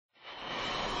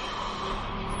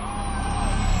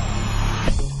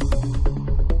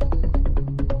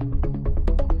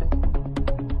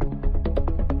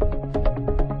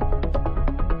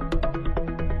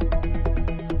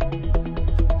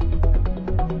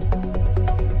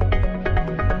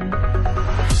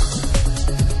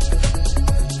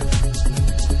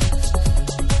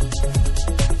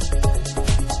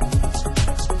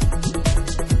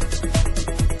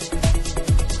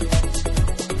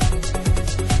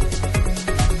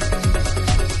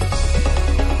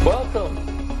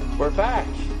back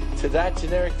to That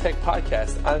Generic Tech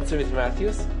Podcast. I'm Timothy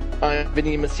Matthews. I'm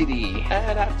Vinny CEO.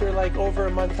 And after like over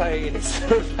a month hiatus,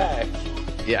 we're back.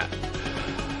 Yeah.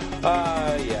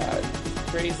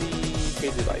 Crazy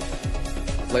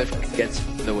life. Life gets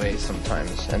in the way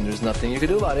sometimes, and there's nothing you can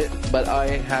do about it. But I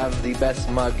have the best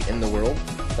mug in the world.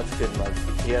 That's a good mug.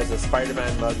 He has a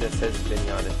Spider-Man mug that says Vinny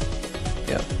on it.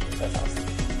 Yeah. That's awesome.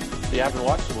 So you haven't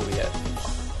watched the movie yet?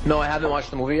 No, I haven't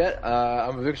watched the movie yet.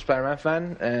 I'm a big Spider-Man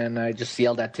fan, and I just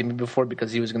yelled at Timmy before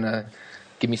because he was going to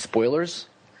give me spoilers.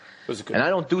 Was it good? And I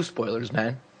don't do spoilers,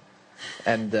 man.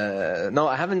 And no,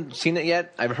 I haven't seen it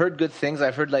yet. I've heard good things.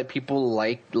 I've heard like people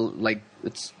like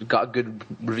it's got good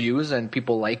reviews and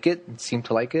people like it. Seem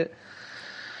to like it.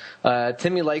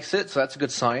 Timmy likes it, so that's a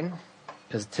good sign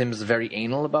because Tim's very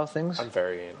anal about things. I'm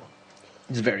very anal.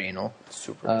 He's very anal.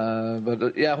 Super.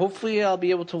 But yeah, hopefully I'll be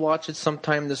able to watch it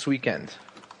sometime this weekend.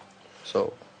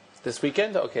 So this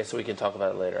weekend? Okay, so we can talk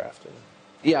about it later after.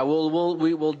 Yeah,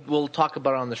 we'll talk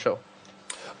about it on the show.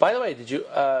 By the way, did you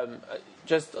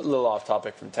just a little off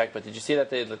topic from tech, but did you see that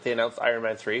they announced Iron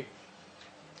Man 3?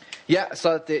 Yeah,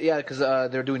 so because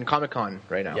they're doing Comic-Con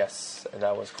right now. Yes, and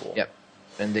that was cool. Yep,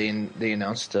 and they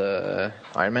announced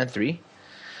Iron Man 3.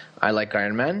 I like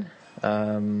Iron Man.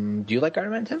 Do you like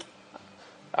Iron Man, Tim?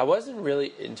 I wasn't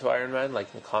really into Iron Man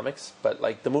like in the comics, but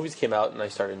like the movies came out and I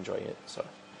started enjoying it. So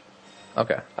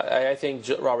okay, I think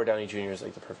Robert Downey Jr. is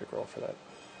like the perfect role for that.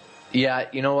 Yeah,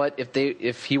 you know what?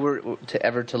 If he were to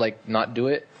ever to like not do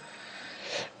it,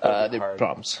 there'd be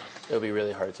problems. It would be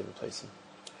really hard to replace him.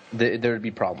 There'd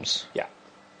be problems. Yeah.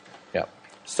 Yeah.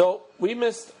 So we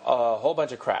missed a whole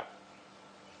bunch of crap.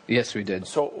 Yes, we did.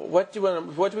 So what do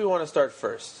we want to start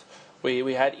first?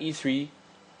 We had E3.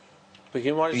 We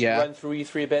can want to run through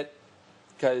E3 a bit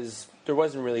because there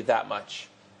wasn't really that much.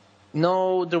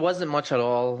 No, there wasn't much at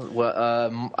all.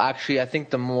 Well, actually, I think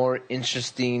the more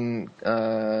interesting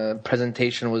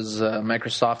presentation was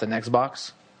Microsoft and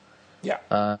Xbox. Yeah.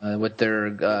 With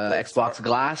their Xbox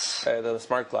Glass. The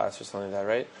smart glass or something like that,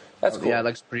 right? That's cool. Yeah, it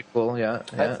looks pretty cool, yeah.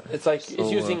 It's like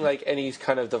it's using like any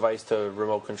kind of device to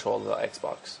remote control the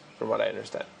Xbox, from what I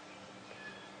understand.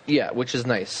 Yeah, which is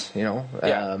nice, you know.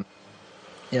 Yeah.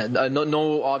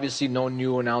 Obviously no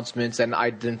new announcements, and I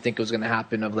didn't think it was going to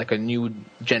happen of like a new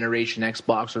generation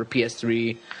Xbox or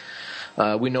PS3.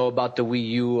 We know about the Wii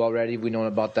U already. We know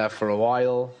about that for a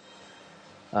while.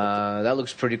 That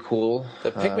looks pretty cool.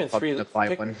 The Pikmin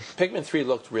 3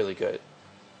 looked really good.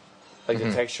 Like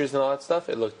the textures and all that stuff,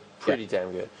 it looked pretty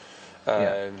damn good.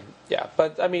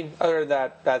 But I mean, other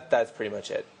than that's pretty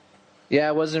much it. Yeah,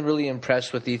 I wasn't really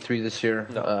impressed with E3 this year.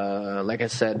 No. Like I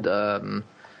said,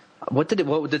 what did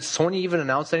Sony even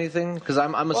announce anything? Because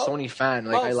I'm a Sony fan.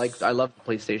 Like I love the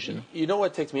PlayStation. You know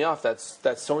what ticked me off? That's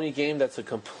that Sony game. That's a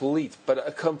complete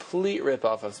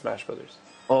rip-off of Smash Brothers.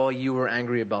 Oh, you were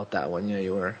angry about that one. Yeah,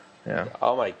 you were. Yeah.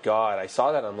 Oh my god, I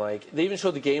saw that. I'm like, they even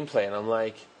showed the gameplay, and I'm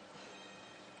like,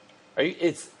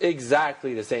 it's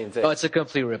exactly the same thing. Oh, it's a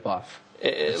complete rip-off.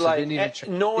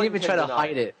 No one even try to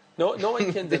hide it. No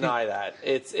one can deny that.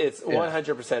 It's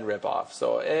 100% rip-off.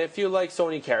 So if you like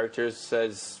Sony characters,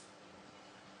 says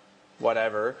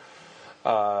whatever,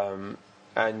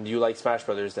 and you like Smash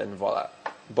Brothers, then voila.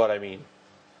 But I mean,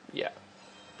 yeah,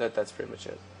 that's pretty much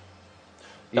it.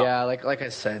 No. Yeah, like I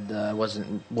said,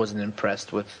 wasn't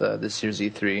impressed with this year's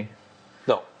E3.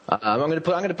 No, I'm gonna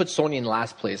put Sony in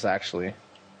last place actually.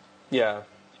 Yeah,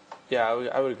 I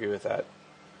would agree with that.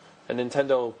 And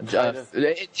Nintendo,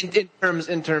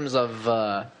 in terms of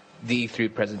the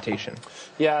E3 presentation.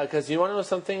 Yeah, because you want to know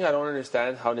something? I don't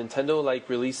understand how Nintendo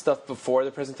released stuff before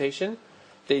the presentation.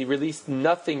 They released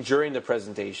nothing during the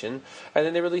presentation, and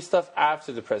then they released stuff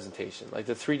after the presentation, like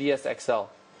the 3DS XL.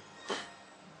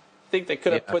 I think they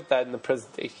could have put that in the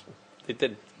presentation. They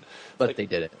didn't. But they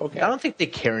did it. Okay. I don't think they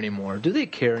care anymore. Do they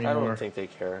care anymore? I don't think they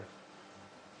care.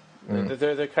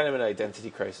 They're kind of in an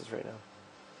identity crisis right now.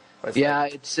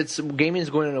 It's gaming's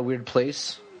going in a weird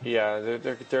place. Yeah,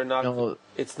 they're not. No.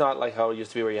 It's not like how it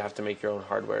used to be, where you have to make your own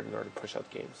hardware in order to push out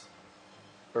games.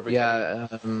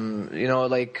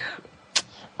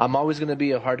 I'm always going to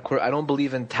be a hardcore. I don't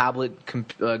believe in tablet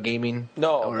gaming.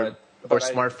 No, or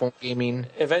smartphone gaming.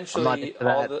 Eventually,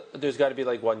 there's got to be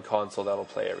like one console that'll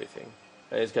play everything.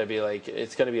 And it's going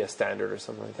to be a standard or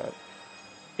something like that.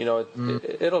 You know,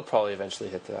 it'll probably eventually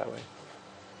hit that way.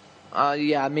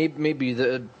 Maybe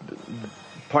the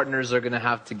partners are going to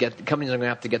have to companies are going to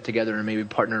have to get together and maybe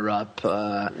partner up.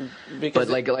 But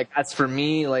as for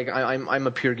me, I'm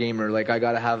a pure gamer.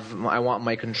 I want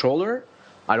my controller.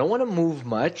 I don't want to move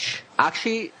much.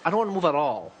 Actually, I don't want to move at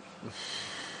all.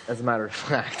 as a matter of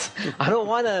fact. I don't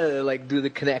want to like do the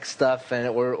Kinect stuff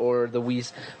or the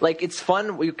Wii. Like it's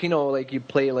fun, you know, like you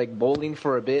play like bowling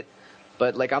for a bit,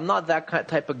 but like I'm not that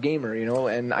type of gamer, you know.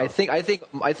 And I think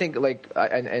like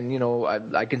and you know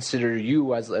I consider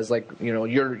you as like, you know,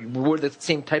 we're the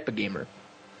same type of gamer.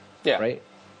 Yeah. Right.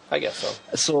 I guess so.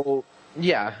 So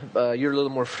yeah, you're a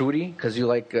little more fruity because you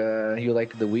like the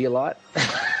Wii a lot.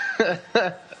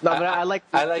 No, but I like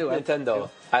Nintendo.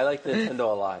 I like Nintendo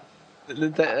a lot.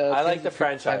 I like the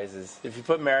franchises. If you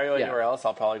put Mario anywhere else,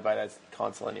 I'll probably buy that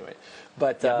console anyway.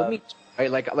 But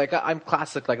I'm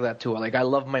classic like that too. Like I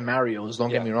love my Marios. Don't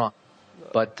get me wrong.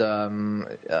 But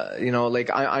you know, like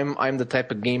I'm the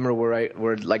type of gamer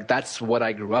where like that's what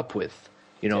I grew up with.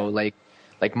 You know, like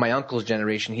my uncle's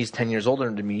generation, he's 10 years older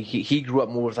than me. He grew up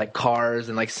more with like cars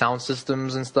and like sound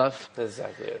systems and stuff. That's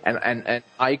exactly it. And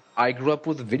I grew up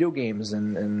with video games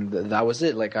and that was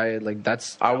it. Like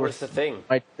that's that was the thing.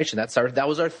 My generation. That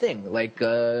was our thing. Like you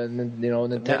know,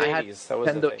 mid-80s. That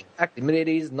was the thing. Exactly,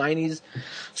 mid-80s, 90s.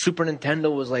 Super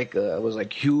Nintendo was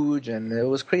like huge and it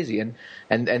was crazy. And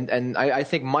I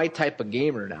think my type of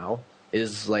gamer now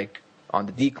is like on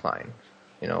the decline.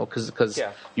 You know, because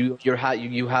you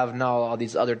have now all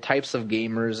these other types of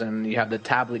gamers, and you have the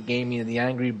tablet gaming and the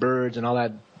Angry Birds and all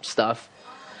that stuff,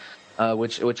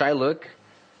 which I look,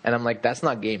 and I'm like, that's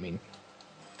not gaming.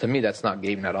 To me, that's not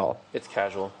gaming at all. It's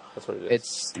casual. That's what it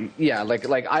is.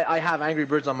 Like I have Angry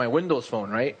Birds on my Windows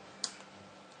phone, right?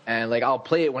 And like I'll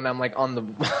play it when I'm like on the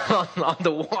on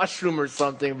the washroom or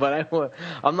something, but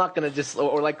I'm not gonna just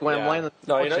or like when I'm lying.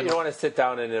 No, you don't want to sit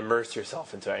down and immerse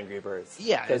yourself into Angry Birds.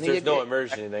 Yeah, because there's no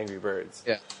immersion in Angry Birds.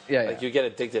 Yeah. Like you get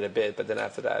addicted a bit, but then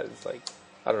after that, it's like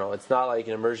I don't know. It's not like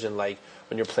an immersion like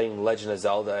when you're playing Legend of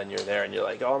Zelda and you're there and you're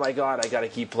like, oh my god, I gotta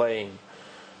keep playing.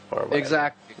 Or whatever,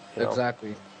 exactly. You know?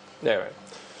 Exactly. Anyway,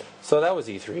 so that was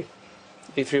E3.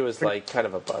 E3 was like kind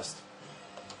of a bust.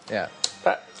 Yeah.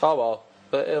 But oh well.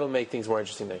 But it'll make things more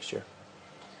interesting next year.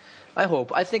 I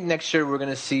hope. I think next year we're going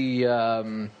to see,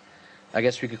 I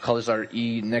guess we could call this our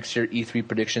next year E3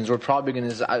 predictions. We're probably going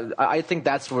to, I think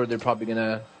that's where they're probably going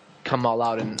to come all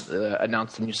out and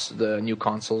announce the new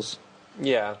consoles.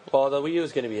 Yeah. Well, the Wii U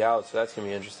is going to be out, so that's going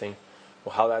to be interesting.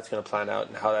 Well, how that's going to plan out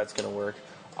and how that's going to work.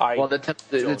 That's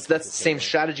the same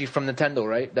strategy from Nintendo,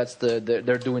 right? That's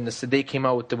they're doing this. They came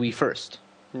out with the Wii first.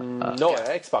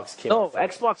 Xbox came out.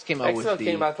 Xbox came out with Xbox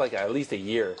came out like at least a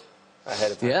year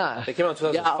ahead of time. Yeah. They came out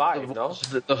in 2005, no?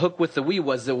 The hook with the Wii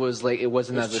it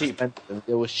wasn't as cheap. expensive.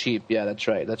 It was cheap. Yeah, that's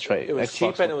right. It was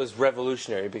cheap and it was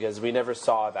revolutionary because we never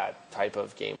saw that type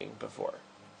of gaming before.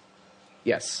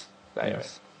 Yes. Anyway.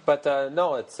 Yes. But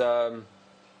no, it's I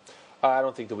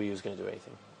don't think the Wii U is going to do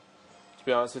anything. To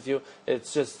be honest with you,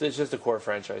 it's just the core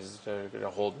franchises that are going to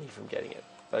hold me from getting it.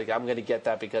 Like I'm going to get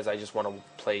that because I just want to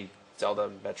play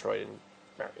Zelda, Metroid, and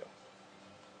Mario.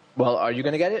 Well, are you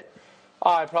going to get it?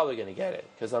 Oh, I'm probably going to get it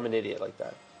because I'm an idiot like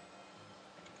that.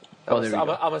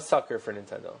 I'm a sucker for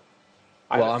Nintendo.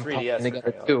 I'm probably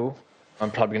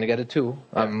going to get it too.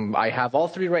 I have all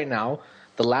three right now.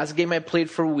 The last game I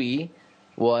played for Wii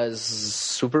was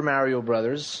Super Mario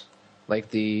Brothers,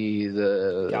 like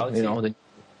the Galaxy? You know,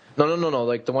 No.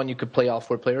 Like the one you could play all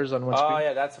four players on one screen. Oh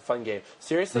yeah, that's a fun game.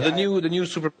 Seriously, the new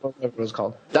Super whatever it was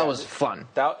called. That was fun.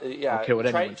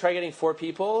 Try getting 4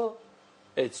 people.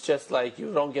 It's just like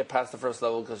you don't get past the first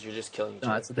level because you're just killing each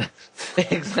other.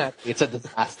 Exactly, it's a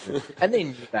disaster, and they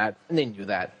knew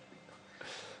that.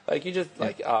 Like you just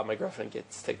my girlfriend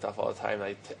gets ticked off all the time.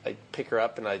 I pick her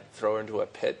up and I throw her into a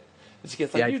pit. And she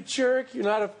gets like, you jerk! You're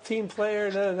not a team player.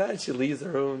 And she leaves the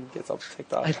room, gets all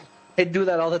ticked off. I do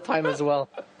that all the time as well.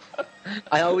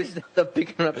 I always end up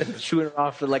picking her up and shooting her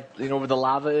off to where the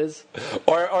lava is.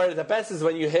 Or the best is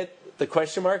when you hit the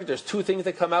question mark. There's 2 things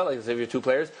that come out. Like if you're 2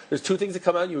 players, there's 2 things that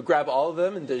come out. You grab all of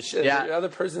them, and the other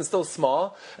person's still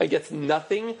small and gets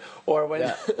nothing. Or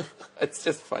when it's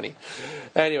just funny.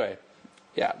 Anyway,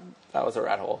 yeah, that was a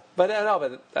rat hole. But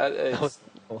that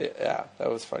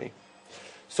was funny.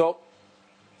 So,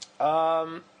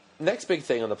 next big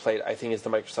thing on the plate, I think, is the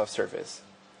Microsoft Surface.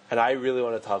 And I really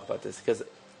want to talk about this because,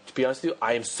 to be honest with you,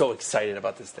 I am so excited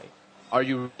about this thing. Are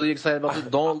you really excited about this?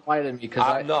 Don't lie to me because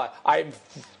I'm not. I'm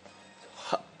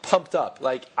pumped up.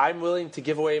 Like, I'm willing to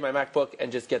give away my MacBook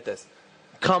and just get this.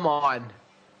 Come on.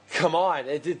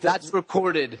 That's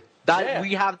recorded.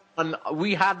 We have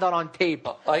that on tape.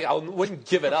 Like, I wouldn't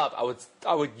give it up.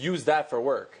 I would use that for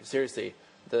work. Seriously.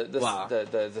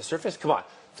 The Surface, come on.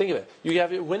 Think of it. You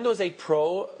have a Windows 8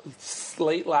 Pro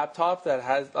Slate laptop that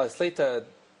has Slate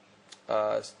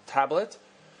tablet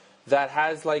that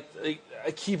has like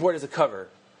a keyboard as a cover,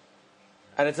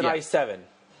 and it's an i7.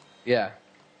 Yeah.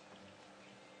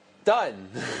 Done.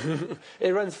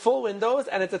 It runs full Windows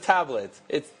and it's a tablet.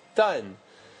 It's done.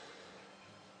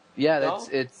 Yeah,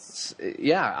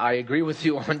 yeah. I agree with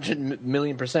you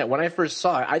 100,000,000%. When I first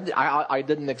saw it, I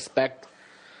didn't expect.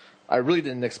 I really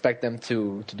didn't expect them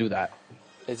to do that.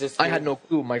 It's just I had no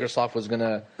clue Microsoft was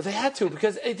gonna. They had to,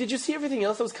 because did you see everything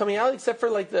else that was coming out except for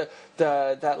like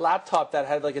that laptop that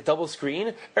had like a double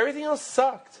screen? Everything else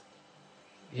sucked.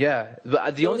 Yeah,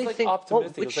 the only was, thing.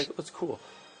 optimistic. It was like, it's cool.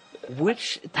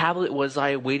 Which tablet was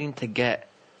I waiting to get?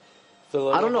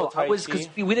 I don't know. I was, because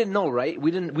we didn't know, right?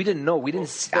 We didn't know. We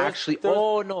didn't actually.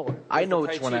 Oh no, I know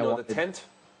which one I wanted. The tent.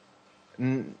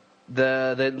 The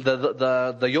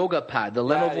YogaPad, the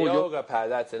Lenovo YogaPad.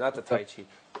 That's it, not the Tai Chi.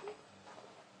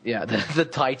 Yeah, the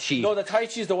Tai Chi. No, the Tai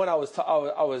Chi is the one I was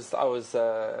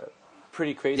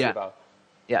pretty crazy about.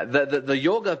 Yeah, the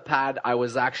YogaPad I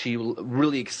was actually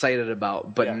really excited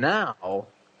about, but now. No,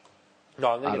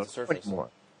 I'm gonna get the Surface. Anymore.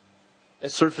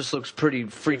 Surface looks pretty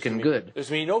freaking good. There's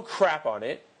gonna be no crap on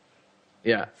it.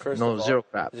 Yeah, zero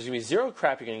crap. There's gonna be zero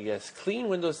crap. You're gonna get a clean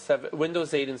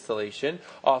Windows 8 installation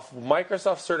off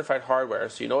Microsoft certified hardware,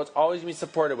 so you know it's always gonna be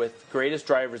supported with greatest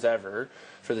drivers ever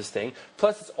for this thing.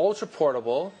 Plus, it's ultra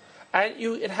portable, and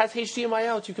it has HDMI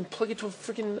out. You can plug it to a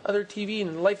freaking other TV,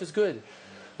 and life is good.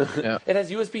 Yeah. It has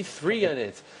USB 3 on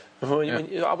it.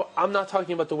 I'm not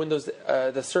talking about the Windows,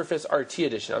 the Surface RT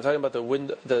edition. I'm talking about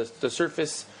the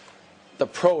Surface, the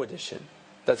Pro edition.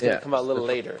 That's going to come out a little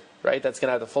later, right? That's going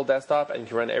to have the full desktop and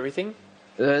can run everything.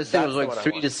 I think it was like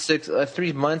 3 to 6,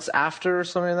 3 months after or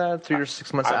something like that. 3 or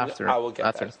 6 months after. I will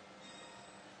get that.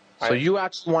 So you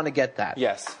actually want to get that?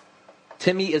 Yes.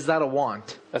 Timmy, is that a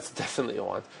want? That's definitely a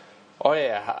want. Oh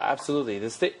yeah, absolutely.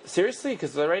 Seriously,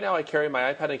 because right now I carry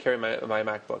my iPad and I carry my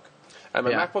MacBook. And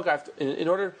my MacBook,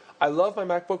 I love my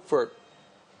MacBook for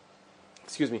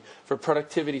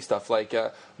productivity stuff, like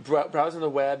browsing the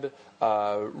web,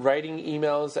 writing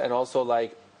emails, and also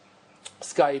like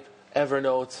Skype,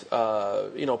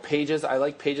 Evernote, Pages. I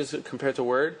like Pages compared to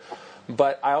Word,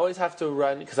 but I always have to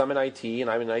run, because I'm in IT and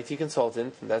I'm an IT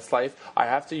consultant, and that's life. I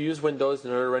have to use Windows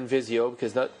in order to run Visio,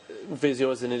 because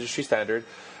Visio is an industry standard,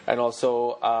 and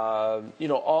also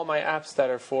all my apps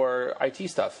that are for IT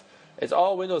stuff. It's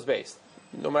all Windows based,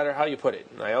 no matter how you put it.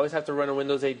 And I always have to run a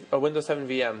Windows 7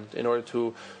 VM in order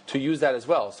to use that as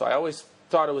well. So I always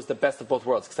thought it was the best of both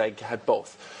worlds, because I had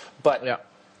both. But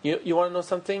you want to know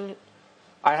something?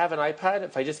 I have an iPad.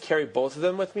 If I just carry both of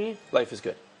them with me, life is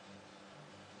good.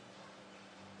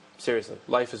 Seriously,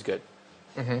 life is good.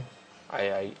 Mm-hmm.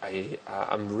 I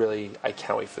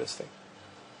can't wait for this thing.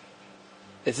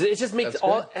 It just makes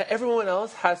everyone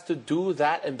else has to do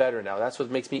that and better now. That's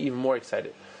what makes me even more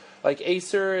excited. Like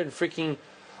Acer and freaking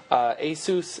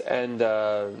Asus and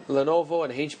Lenovo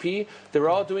and HP, they were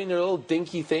all doing their little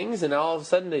dinky things, and now all of a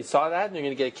sudden they saw that and they're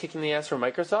going to get a kick in the ass from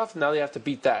Microsoft, and now they have to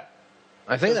beat that.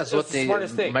 I think that's what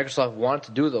Microsoft want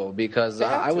to do, though, because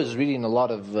I was reading a lot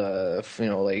of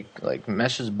like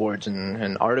message boards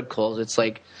and articles. It's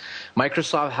like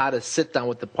Microsoft had to sit down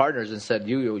with the partners and said,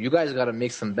 "You guys got to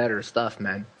make some better stuff,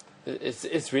 man."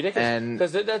 It's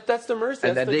ridiculous, because that's the mercy.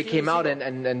 And then they came out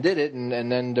and did it,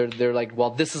 and then they're like,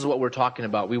 "Well, this is what we're talking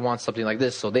about. We want something like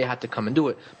this," so they had to come and do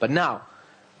it. But now,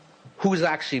 who's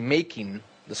actually making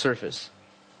the Surface?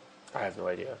 I have no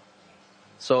idea.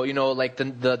 So, like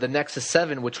the Nexus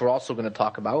 7, which we're also going to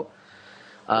talk about.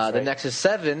 The Nexus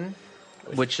 7,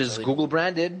 which is Google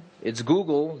branded. It's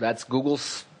Google. That's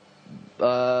Google's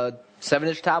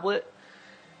 7-inch tablet.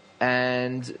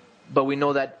 But we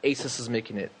know that Asus is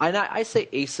making it. I say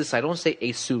Asus. I don't say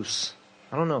Asus.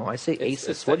 I don't know. I say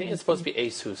Asus. I think it's supposed to be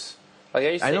Asus. Like I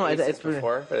used to say Asus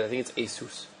before, but I think it's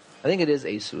Asus. I think it is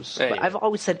Asus. Anyway. But I've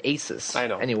always said Asus. I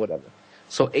know. Anyway, whatever.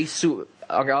 So Asus.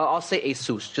 Okay, I'll say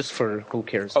Asus just for who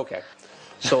cares. Okay.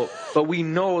 So, but we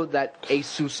know that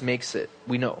Asus makes it.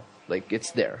 We know, like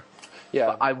it's there.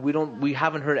 Yeah. But we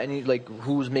haven't heard any like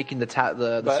who's making the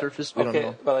Surface. We don't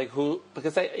know. But like who?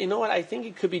 Because you know what? I think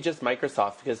it could be just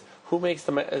Microsoft, because who makes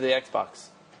the Xbox?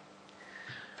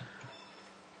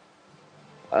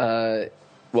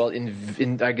 Well,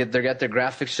 they get their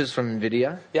graphics just from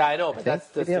Nvidia. Yeah, I know, but that's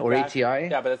Nvidia or ATI.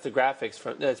 Yeah, but that's the graphics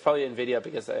from. It's probably Nvidia,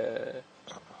 because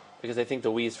I think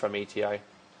the Wii is from ATI.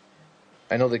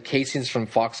 I know the casing's from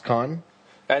Foxconn.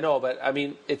 I know, but I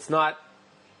mean, it's not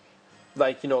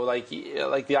like the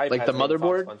iPad. Like the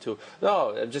motherboard? Foxconn too.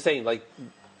 No, I'm just saying, like,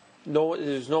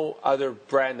 there's no other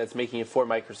brand that's making it for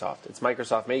Microsoft. It's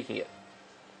Microsoft making it.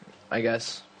 I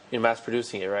guess. Mass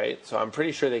producing it, right? So I'm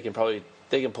pretty sure they can pull it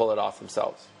off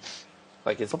themselves.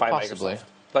 Like it's by Microsoft.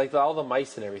 Like all the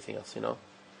mice and everything else,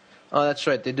 Oh, that's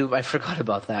right. They do. I forgot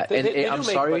about that. They do I'm make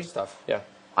sorry. Much stuff. Yeah.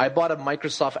 I bought a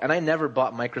Microsoft, and I never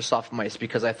bought Microsoft mice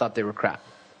because I thought they were crap.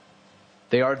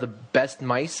 They are the best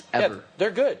mice ever. Yeah,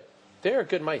 they're good. They are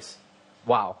good mice.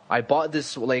 Wow. I bought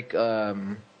this, like, I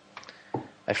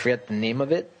forget the name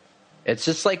of it. It's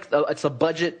just like, it's a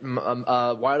budget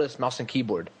wireless mouse and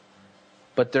keyboard.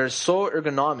 But they're so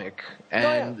ergonomic,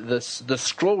 and the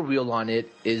scroll wheel on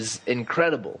it is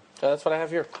incredible. That's what I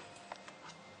have here.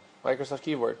 Microsoft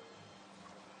keyboard.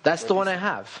 That's the one I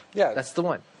have. Yeah. That's the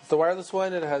one. It's the wireless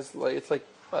one, and it has, like, it's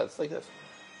like this.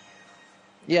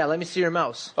 Yeah, let me see your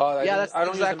mouse. Oh, yeah, I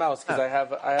don't use a mouse because I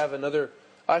have another.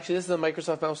 Actually, this is a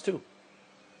Microsoft mouse too.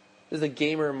 This is a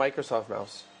gamer Microsoft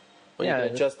mouse. When you can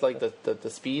adjust like the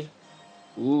speed.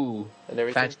 Ooh, and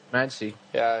everything. Fancy.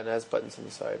 Yeah, and it has buttons on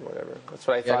the side, whatever. That's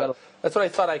what I thought. That's what I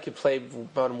thought I could play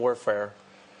Modern Warfare,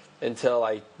 until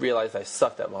I realized I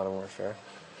sucked at Modern Warfare.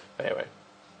 Anyway,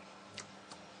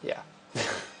 yeah.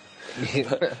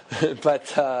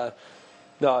 but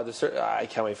no, I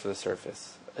can't wait for the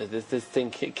Surface. This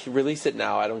thing, release it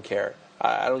now. I don't care.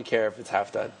 I don't care if it's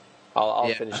half done.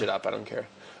 I'll finish it up. I don't care.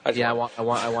 I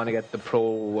want to get the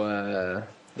Pro.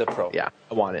 The Pro. Yeah,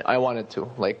 I want it. I want it to,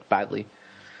 like, badly.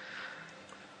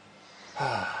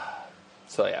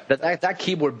 So yeah, that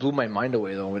keyboard blew my mind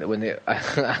away though when they.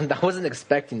 I wasn't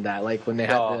expecting that. Like when they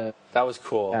had that was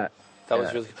cool. That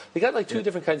was really cool. They got like two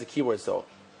different kinds of keyboards though.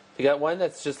 They got one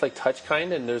that's just like touch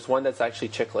kind, and there's one that's actually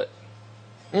chiclet.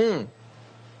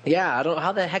 Yeah, I don't.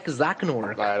 How the heck is that gonna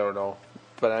work? I don't know,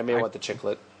 but I may want the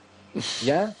chiclet.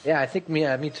 Yeah, I think me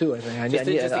too. I think just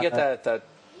to get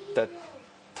that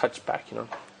touch back, you know.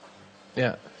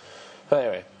 Yeah. But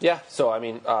anyway, yeah. So I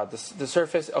mean, the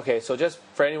Surface. Okay, so just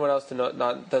for anyone else to know,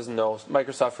 doesn't know,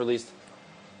 Microsoft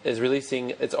is releasing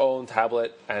its own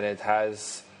tablet, and it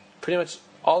has pretty much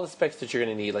all the specs that you're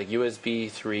going to need, like USB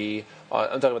 3.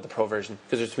 I'm talking about the Pro version,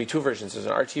 because there's going to be two versions. There's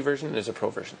an RT version and there's a Pro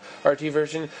version. RT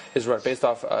version is based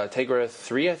off Tegra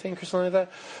 3, I think, or something like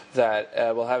that.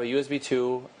 That will have a USB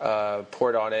 2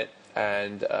 port on it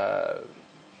and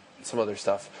some other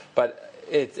stuff. But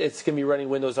it's going to be running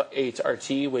Windows 8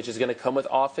 RT, which is going to come with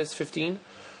Office 15,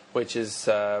 which is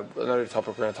another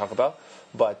topic we're going to talk about.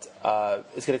 But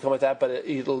it's going to come with that, but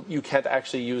you can't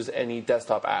actually use any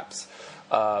desktop apps.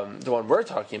 The one we're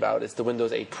talking about is the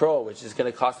Windows 8 Pro, which is going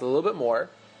to cost a little bit more,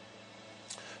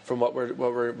 from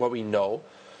what we know,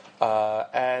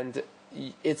 and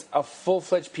it's a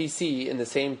full-fledged PC in the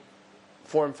same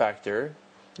form factor.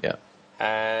 Yeah,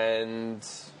 and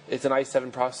it's an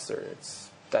i7 processor.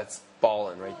 That's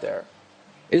ballin' right there.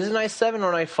 Is it an i7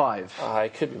 or an i5? I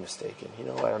could be mistaken. You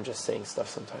know what? I'm just saying stuff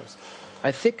sometimes.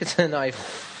 I think it's an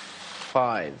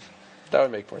i5. That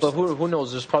would make more sense. But who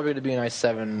knows? There's probably going to be an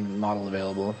i7 model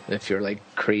available if you're like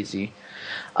crazy.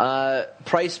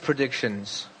 Price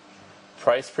predictions.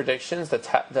 Price predictions.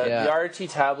 The RT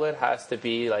tablet has to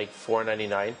be like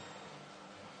 $499.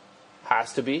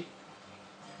 Has to be.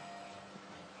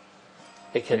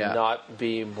 It cannot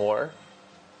be more.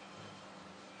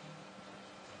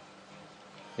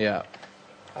 Yeah.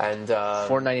 And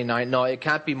 $499. No, it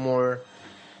can't be more.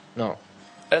 No.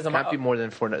 It can't be more than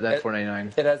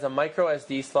 $499. It has a micro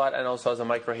SD slot and also has a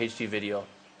micro HD video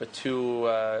with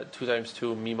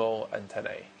 2x2 MIMO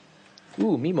antennae.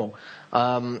 Ooh, MIMO.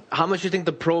 How much do you think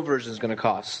the Pro version is going to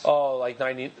cost? Oh, like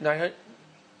 $900,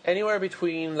 anywhere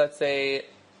between, let's say,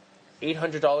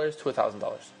 $800 to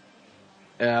 $1,000.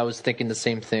 Yeah, I was thinking the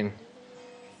same thing.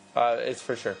 It's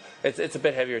for sure. It's a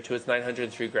bit heavier too. It's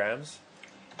 903 grams.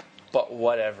 But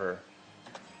whatever.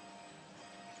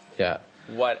 Yeah.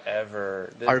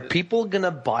 Whatever. Are people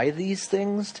gonna buy these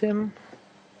things, Tim?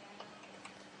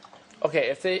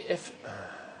 Okay,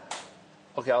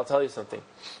 okay, I'll tell you something.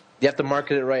 You have to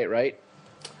market it right?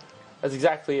 That's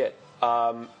exactly it.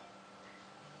 The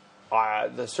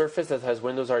Surface that has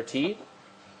Windows RT.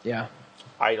 Yeah.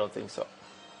 I don't think so.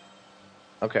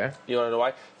 Okay. You want to know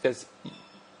why? Because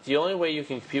the only way you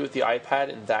can compete with the iPad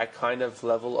in that kind of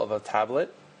level of a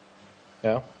tablet,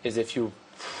 is if you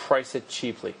price it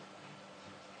cheaply.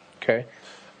 Okay.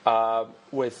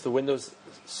 With the Windows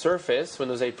Surface,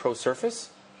 Windows 8 Pro Surface,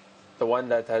 the one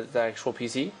that has the actual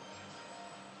PC,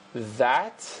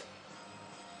 that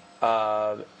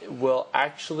will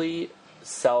actually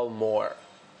sell more.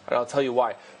 And I'll tell you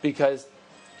why. Because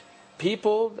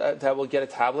people that will get a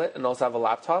tablet and also have a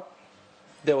laptop,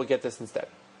 they will get this instead.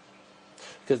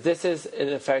 Because this is, in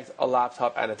effect, a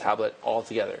laptop and a tablet all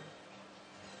together.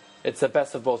 It's the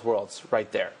best of both worlds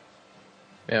right there.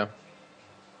 Yeah.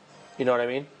 You know what I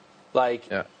mean? Like,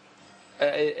 yeah.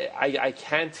 I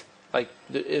can't, like,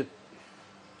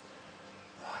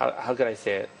 how can I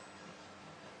say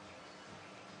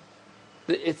it?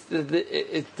 it's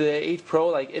the 8 Pro.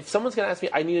 Like, if someone's gonna ask me,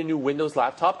 I need a new Windows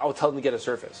laptop, I'll tell them to get a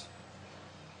Surface.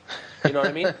 You know what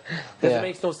I mean? Because it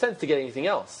makes no sense to get anything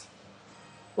else.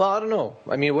 Well, I don't know.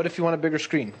 I mean, what if you want a bigger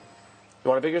screen? You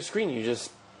want a bigger screen? You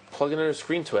just plug another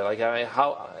screen to it. Like,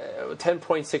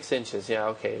 10.6 inches. Yeah,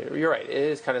 okay, you're right. It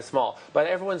is kind of small, but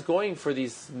everyone's going for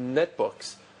these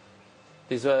netbooks,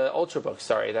 these ultrabooks.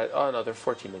 Sorry, they're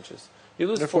 14 inches. You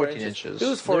lose 4 inches. You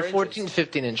lose 4 They're 14,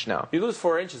 15 inch now. You lose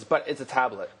 4 inches, but it's a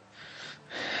tablet.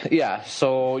 Yeah,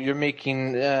 so you're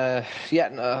making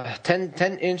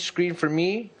 10-inch screen for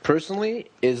me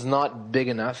personally is not big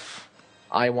enough.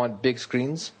 I want big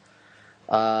screens.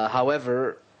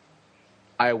 However,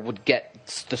 I would get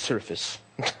the Surface.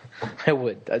 I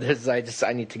would. I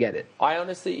need to get it. I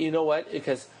honestly, you know what?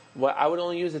 Because I would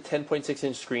only use a 10.6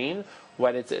 inch screen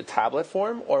when it's a tablet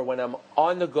form or when I'm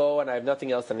on the go and I have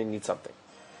nothing else and I need something.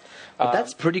 But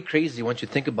that's pretty crazy once you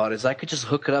think about it. Is I could just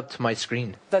hook it up to my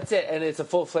screen. That's it, and it's a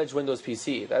full-fledged Windows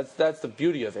PC. That's the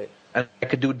beauty of it. And I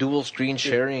could do dual screen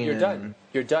sharing. You're done.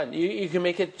 You're done. You can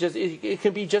make it just. It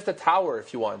can be just a tower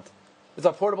if you want. It's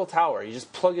a portable tower. You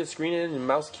just plug your screen in and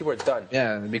mouse, keyboard, done.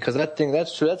 Yeah, because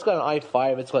that's true. That's got an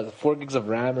i5. It's got 4 gigs of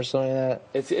RAM or something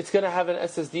like that. It's gonna have an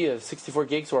SSD of 64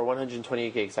 gigs or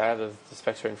 128 gigs. I have the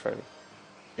specs right in front of me.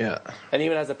 Yeah. And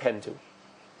even has a pen too.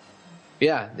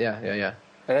 Yeah.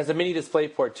 And it has a mini display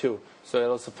port too, so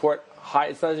it'll support high.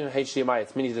 It's not even HDMI;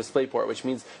 it's mini display port, which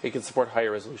means it can support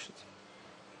higher resolutions.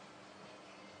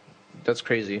 That's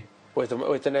crazy. With an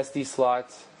SD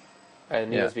slot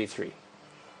and USB 3.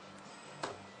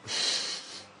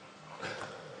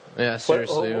 Yeah,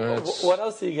 seriously. What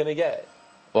else are you gonna get?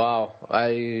 Wow,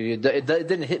 it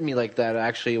didn't hit me like that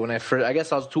actually when I first. I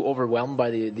guess I was too overwhelmed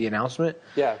by the announcement.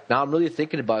 Yeah. Now I'm really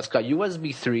thinking about it. It's got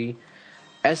USB 3,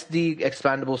 SD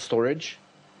expandable storage.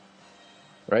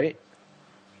 Right?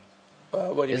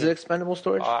 What do you Is mean? it expandable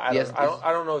storage? I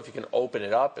don't know if you can open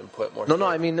it up and put more. No,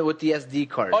 I mean with the SD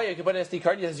card. Oh, yeah, you can put an SD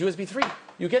card. It has USB 3.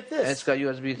 You get this. And it's got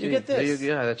USB 3. You get this.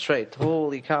 Yeah, that's right.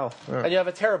 Holy cow! Yeah. And you have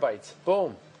a terabyte.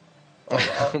 Boom.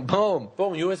 Boom. Boom.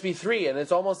 USB 3, and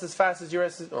it's almost as fast as your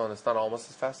SSD. Well, it's not almost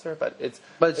as faster, but it's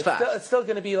fast. It's still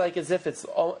going to be like as if it's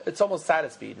almost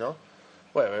SATA speed, no?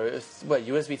 Wait,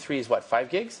 USB 3 is what, 5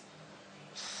 gigs?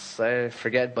 I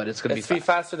forget, but it's going to be It's be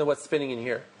faster than what's spinning in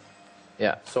here.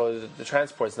 Yeah. So the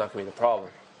transport's not going to be the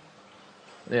problem.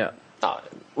 Yeah.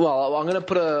 Well, I'm gonna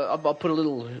I'll put a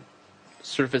little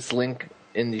Surface link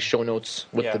in the show notes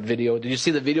with the video. Did you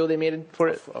see the video they made for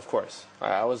it? Of course.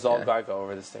 I was all gaga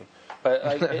over this thing. But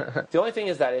like, the only thing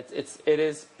is that it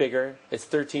is bigger. It's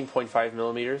 13.5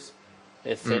 millimeters.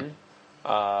 It's thin.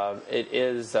 It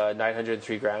is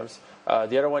 903 grams.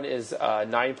 The other one is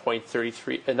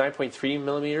 9.3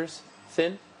 millimeters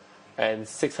thin, and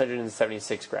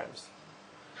 676 grams.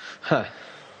 Huh.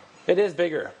 It is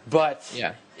bigger, but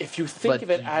if you think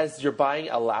of it as you're buying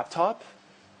a laptop,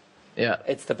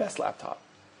 it's the best laptop.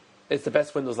 It's the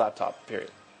best Windows laptop,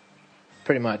 period.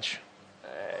 Pretty much.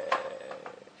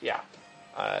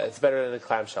 It's better than the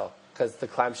clamshell, because the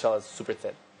clamshell is super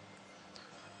thin.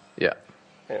 Yeah.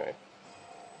 Anyway.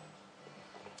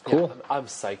 Cool. Yeah, I'm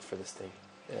psyched for this thing.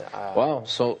 Wow.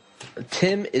 So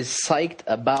Tim is psyched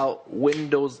about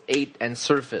Windows 8 and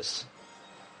Surface.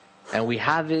 And we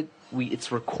have it.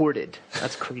 It's recorded.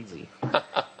 That's crazy. But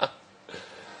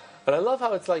I love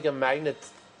how it's like a magnet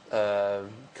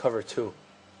cover too.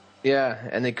 Yeah,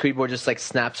 and the keyboard just like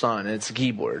snaps on, and it's a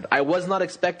keyboard. I was not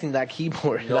expecting that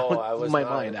keyboard. No, I was in my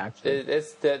mind actually.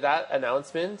 That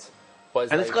announcement was,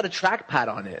 and like, it's got a trackpad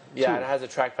on it. Yeah, too. and it has a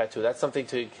trackpad too. That's something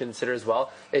to consider as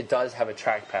well. It does have a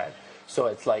trackpad, so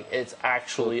it's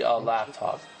actually a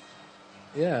laptop.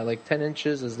 Yeah, like 10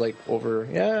 inches is like over.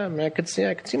 Yeah, I mean, I could see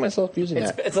myself using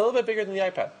that. It's a little bit bigger than the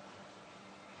iPad.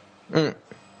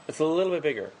 It's a little bit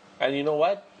bigger, and you know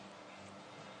what?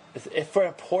 If for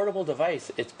a portable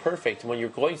device, it's perfect when you're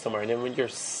going somewhere, and then when you're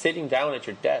sitting down at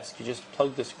your desk, you just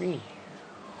plug the screen.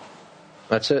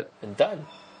 That's it. And done.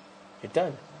 You're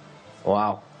done.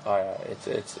 Wow. Oh yeah,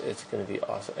 it's going to be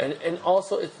awesome, and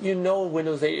also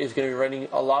Windows 8 is going to be running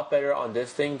a lot better on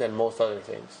this thing than most other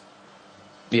things.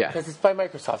 Yeah. Because it's by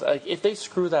Microsoft. Like, if they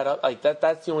screw that up, like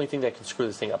that's the only thing that can screw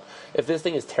this thing up. If this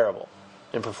thing is terrible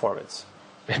in performance,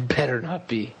 it better not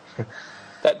be.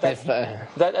 That's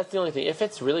the only thing. If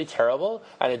it's really terrible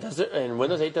and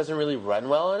Windows 8 doesn't really run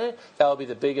well on it, that will be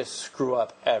the biggest screw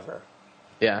up ever.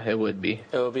 Yeah, it would be.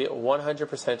 It will be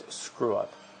 100% screw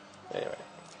up. Anyway,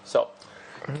 so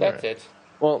that's it.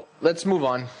 Well, let's move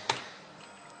on.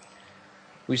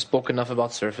 We spoke enough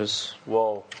about Surface.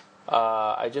 Whoa,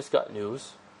 I just got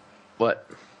news. What?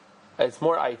 It's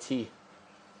more IT.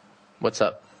 What's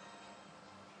up?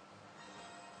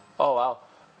 Oh, wow.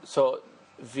 So,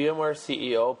 VMware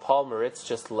CEO Paul Maritz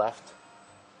just left.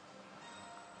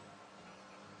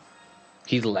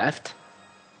 He left?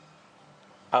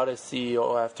 Out as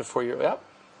CEO after 4 years. Yep,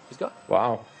 he's gone.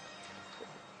 Wow.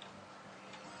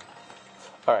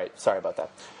 All right, sorry about that.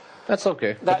 That's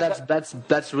okay. But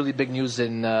that's really big news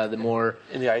in the more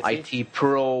In the IT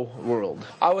pro world.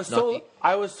 I was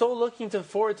so looking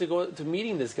forward to go to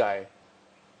meeting this guy.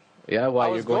 Yeah, why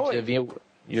you're going to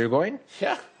You're going?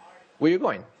 Yeah. Where are you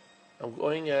going? I'm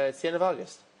going at the end of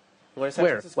August. I'm going to San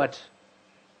Francisco. What?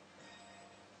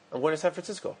 I'm going to San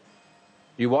Francisco.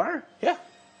 You are? Yeah.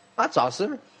 That's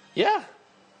awesome. Yeah.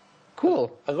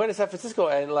 Cool. I'm going to San Francisco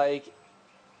and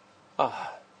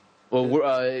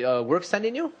Well, work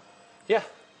sending you? Yeah.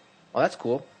 Oh, that's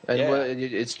cool. And Yeah.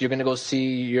 you're gonna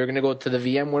go to the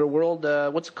VMware world.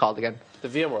 What's it called again? The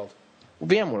VMworld.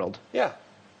 VMworld. Yeah.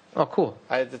 Oh, cool.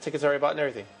 I had the tickets already bought and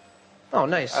everything. Oh,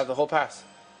 nice. I have the whole pass.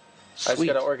 Sweet. I just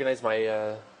got to organize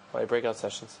my my breakout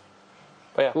sessions.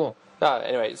 But yeah. Cool.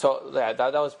 Anyway, so yeah,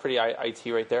 that was pretty IT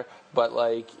right there. But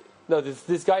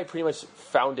this guy pretty much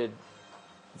founded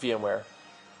VMware.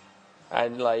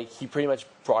 And he pretty much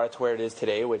brought it to where it is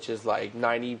today, which is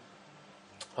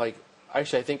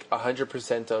actually I think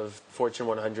 100% of Fortune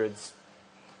 100's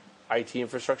IT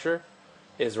infrastructure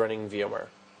is running VMware.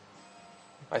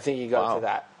 I think he got to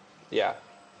that. Yeah.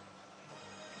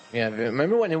 Yeah,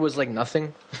 remember when it was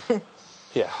nothing?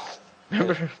 Yeah.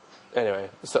 Remember? Anyway,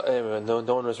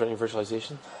 no one was running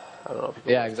virtualization. I don't know how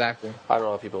people Yeah, lived. exactly. I don't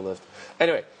know how people lived.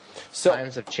 Anyway, so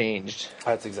Times have changed.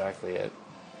 that's exactly it.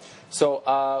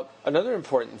 So another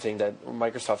important thing that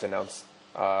Microsoft announced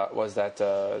was that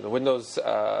the Windows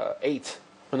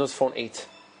Phone 8,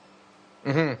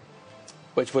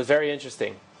 which was very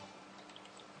interesting.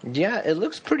 Yeah, it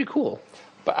looks pretty cool.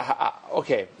 But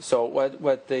okay, so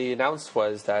what they announced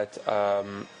was that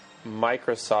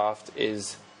Microsoft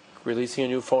is releasing a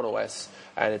new phone OS,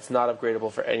 and it's not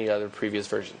upgradable for any other previous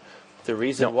version. The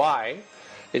reason why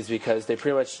is because they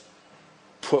pretty much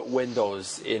put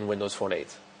Windows in Windows Phone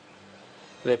 8.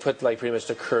 They put pretty much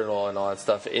the kernel and all that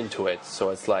stuff into it, so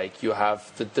it's you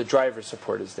have the driver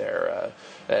support is there,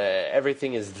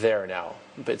 everything is there now,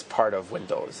 but it's part of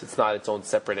Windows. It's not its own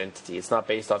separate entity. It's not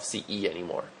based off CE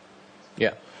anymore.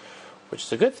 Yeah. Which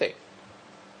is a good thing.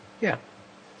 Yeah.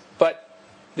 But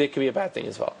it could be a bad thing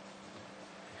as well.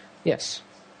 Yes.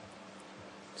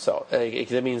 So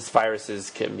that means viruses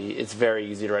can be. It's very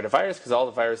easy to write a virus because all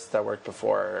the viruses that worked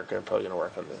before are probably going to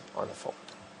work on the phone.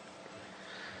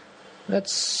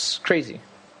 That's crazy.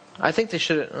 I think they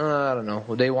should. I don't know.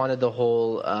 They wanted the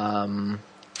whole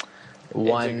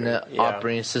one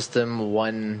operating system,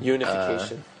 one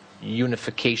unification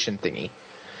thingy.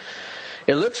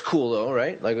 It looks cool though,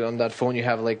 right? On that phone, you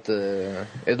have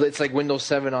it's like Windows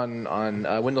 7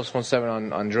 on Windows Phone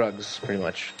 7 on drugs, pretty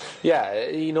much. Yeah,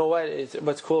 you know what?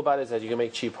 What's cool about it is that you can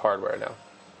make cheap hardware now.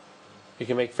 You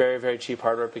can make very, very cheap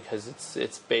hardware because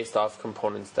it's based off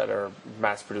components that are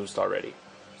mass produced already.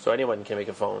 So anyone can make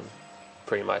a phone,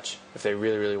 pretty much, if they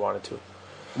really, really wanted to.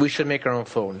 We should make our own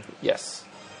phone. Yes,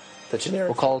 the generic.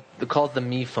 We'll call it the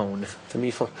Me Phone. The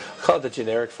Me Phone. Call it the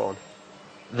generic phone.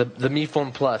 The Me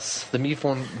Phone Plus. The Me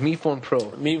Phone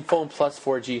Pro. Me Phone Plus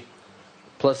 4G.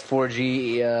 Plus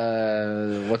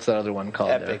 4G. What's that other one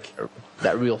called? Epic.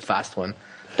 That real fast one.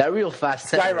 That real fast.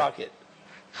 Skyrocket.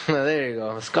 There you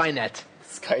go. Skynet.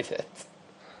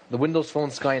 The Windows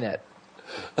Phone Skynet.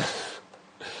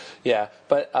 Yeah,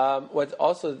 but what's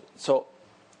also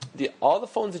all the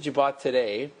phones that you bought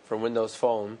today from Windows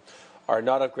Phone are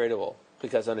not upgradable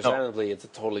because understandably it's a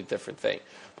totally different thing.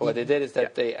 But what they did is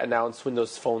that they announced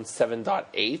Windows Phone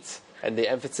 7.8, and the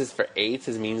emphasis for 8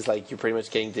 means you're pretty much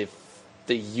getting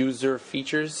the user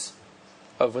features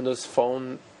of Windows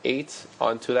Phone 8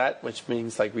 onto that, which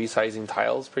means resizing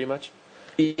tiles pretty much.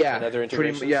 Yeah, and other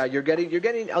integrations. You're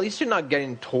getting. At least you're not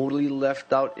getting totally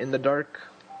left out in the dark.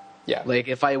 Yeah.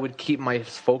 If I would keep my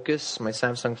Focus, my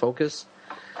Samsung Focus,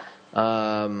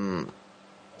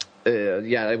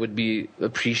 it would be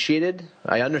appreciated.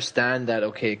 I understand that,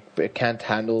 it can't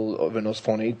handle Windows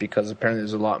Phone 8 because apparently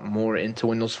there's a lot more into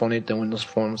Windows Phone 8 than Windows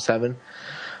Phone 7.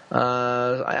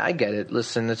 I get it.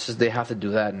 Listen, it's just they have to do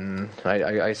that, and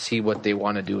I see what they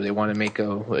want to do. They want to make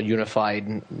a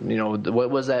unified,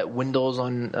 what was that, Windows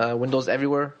on Windows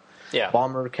everywhere? Yeah.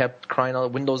 Bomber kept crying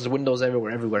out, Windows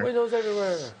everywhere. Windows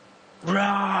everywhere.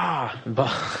 Rah!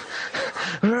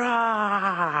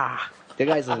 Rah! The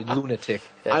guy's a lunatic.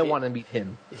 Yeah, I want to meet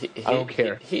him. I don't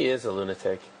care. He is a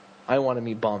lunatic. I want to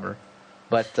meet Bomber.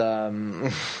 But no,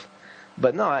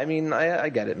 I mean, I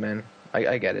get it, man.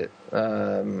 I get it.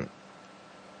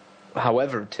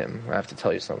 However, Tim, I have to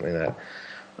tell you something that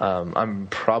I'm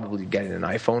probably getting an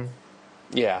iPhone.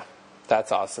 Yeah,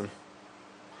 that's awesome.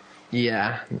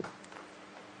 Yeah.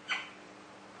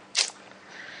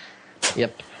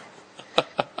 Yep.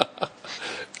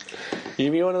 You're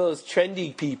gonna be one of those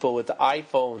trendy people with the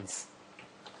iPhones.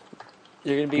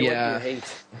 You're gonna be what you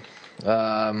hate.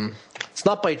 It's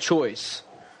not by choice.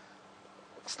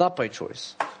 It's not by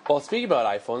choice. Well, speaking about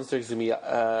iPhones, there's gonna be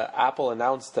Apple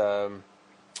announced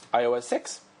iOS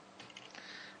 6.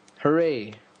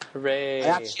 Hooray! Hooray!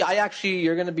 I actually,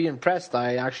 you're gonna be impressed.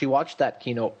 I actually watched that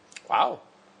keynote. Wow.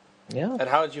 Yeah. And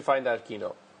how did you find that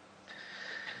keynote?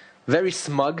 Very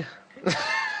smug.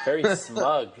 Very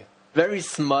smug. Very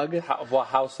smug.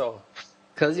 How so?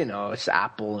 Because, it's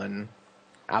Apple, and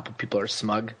Apple people are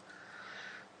smug.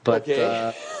 But,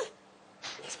 okay.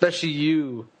 especially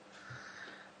you.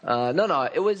 No,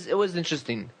 it was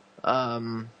interesting.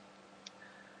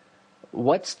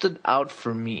 What stood out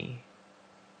for me?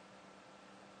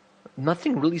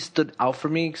 Nothing really stood out for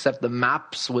me except the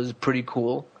maps was pretty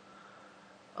cool.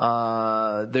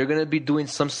 They're gonna be doing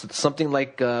something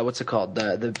like what's it called?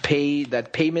 The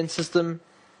payment system.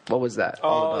 What was that?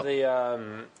 Oh,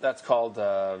 that's called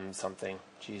something.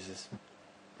 Jesus,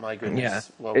 my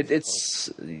goodness. Yeah,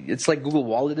 it's like Google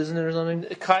Wallet, isn't it, or something?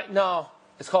 No,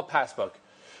 it's called Passbook.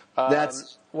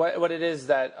 That's what it is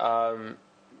that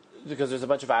because there's a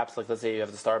bunch of apps, like let's say you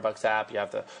have the Starbucks app, you have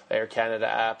the Air Canada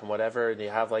app and whatever, and you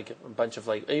have like a bunch of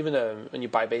like even when you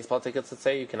buy baseball tickets, let's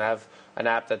say you can have an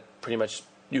app that pretty much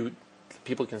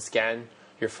people can scan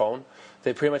your phone.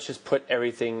 They pretty much just put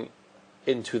everything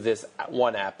into this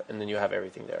one app, and then you have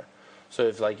everything there. So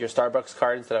if like your Starbucks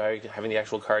card, instead of having the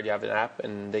actual card, you have an app,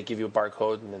 and they give you a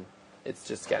barcode, and then it's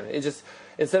just scanning. It just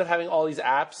instead of having all these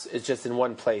apps, it's just in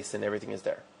one place, and everything is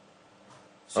there.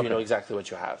 So you know exactly what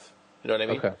you have. You know what I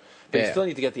mean? Okay. But you still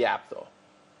need to get the app, though.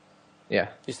 Yeah.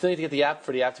 You still need to get the app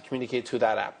for the app to communicate to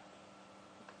that app.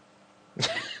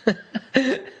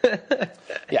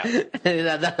 Yeah.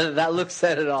 that looks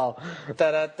said it all.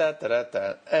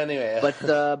 Anyway.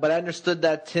 But I understood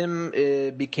that Tim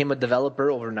became a developer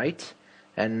overnight,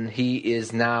 and he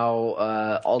is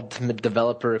now ultimate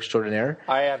developer extraordinaire.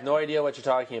 I have no idea what you're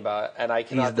talking about, and I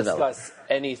cannot discuss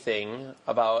anything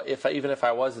about even if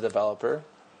I was a developer.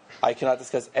 I cannot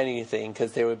discuss anything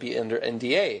because they would be under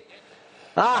NDA.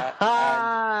 And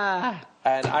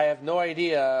I have no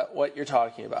idea what you're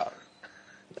talking about.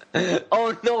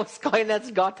 Oh no, Skynet's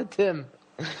got to Tim.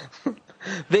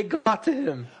 They got to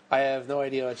him. I have no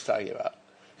idea what you're talking about.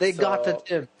 They got to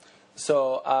Tim.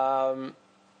 So,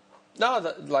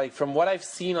 no, like from what I've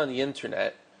seen on the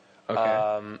internet,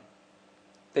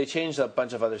 they changed a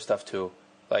bunch of other stuff too.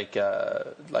 Like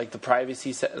the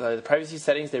privacy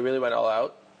settings, they really went all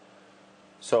out.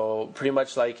 So pretty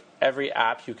much like every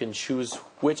app, you can choose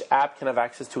which app can have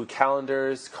access to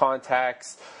calendars,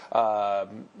 contacts,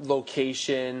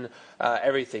 location,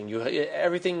 everything.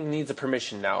 Everything needs a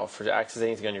permission now to access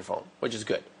anything on your phone, which is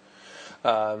good.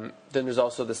 Then there's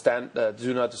also the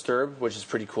do not disturb, which is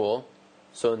pretty cool.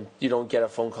 So you don't get a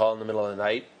phone call in the middle of the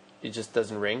night; it just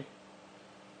doesn't ring.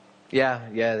 Yeah.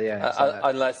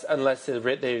 Unless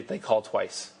they call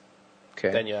twice.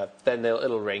 Okay. Then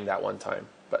it'll ring that one time.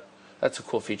 But that's a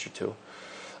cool feature too.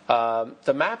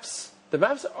 The maps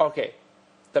okay.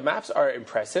 The maps are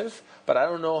impressive, but I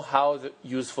don't know how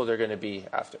useful they're going to be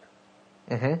after.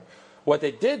 Mm-hmm. What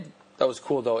they did that was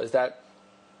cool though is that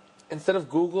instead of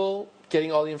Google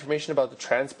getting all the information about the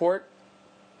transport,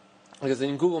 because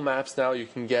in Google Maps now you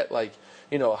can get like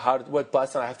what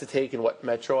bus I have to take and what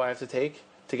metro I have to take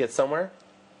to get somewhere.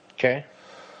 Okay.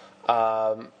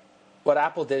 What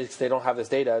Apple did is they don't have this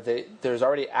data. There's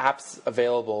already apps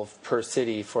available per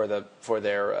city for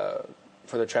their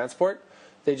transport.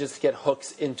 They just get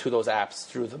hooks into those apps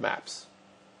through the maps.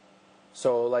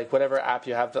 So like whatever app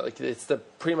you have, it's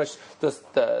pretty much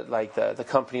the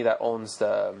company that owns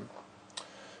the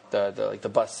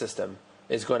bus system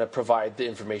is going to provide the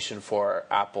information for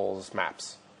Apple's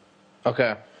maps.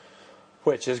 Okay.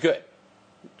 Which is good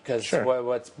because sure.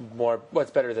 what's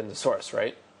better than the source,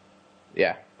 right?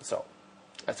 Yeah. So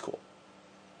that's cool.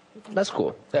 That's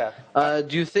cool. Yeah.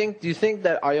 Do you think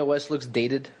that iOS looks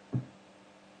dated?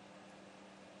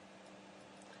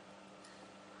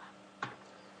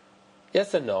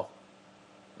 Yes and no.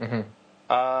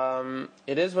 Mm-hmm.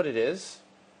 It is what it is.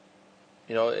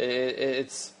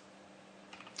 It's.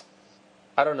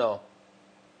 I don't know.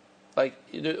 Like,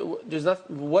 there's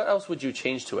nothing. What else would you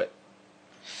change to it?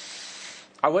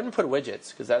 I wouldn't put widgets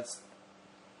because that's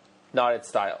not its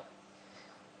style.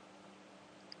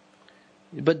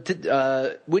 But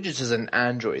widgets is an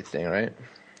Android thing, right?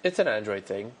 It's an Android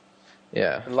thing.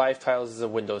 Yeah. And Live Tiles is a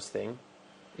Windows thing.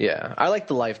 Yeah, I like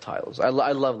the live tiles. I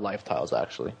love live tiles,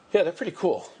 actually. Yeah, they're pretty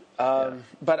cool.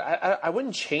 But I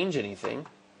wouldn't change anything.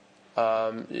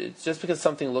 It's just because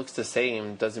something looks the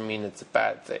same doesn't mean it's a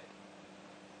bad thing.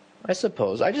 I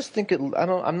suppose. I just think it. I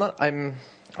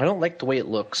don't like the way it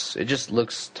looks. It just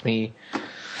looks to me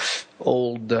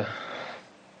old.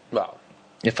 Well,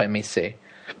 if I may say,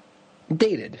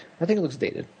 dated. I think it looks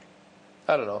dated.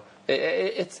 I don't know.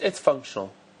 It's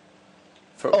functional.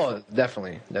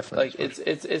 Definitely. Like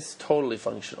it's totally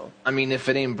functional. I mean, if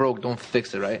it ain't broke, don't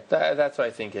fix it, right? That's what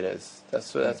I think it is.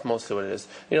 That's mostly what it is.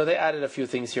 You know, they added a few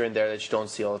things here and there that you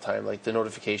don't see all the time, like the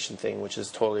notification thing, which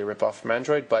is totally a rip-off from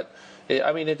Android. But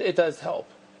it does help.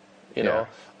 You know,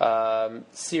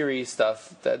 Siri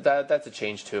stuff that's a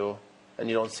change too, and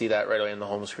you don't see that right away on the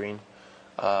home screen.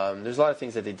 There's a lot of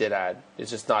things that they did add.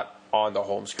 It's just not on the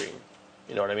home screen.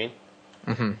 You know what I mean?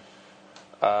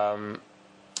 Mm-hmm.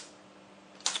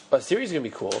 But Siri's gonna be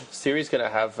cool. Siri's gonna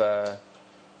have. You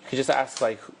can just ask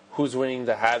like, who's winning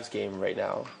the Habs game right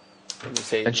now, and you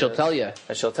say, and she'll tell you.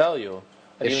 And she'll tell you.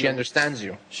 If she understands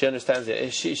you. She understands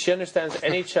it. She understands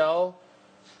NHL,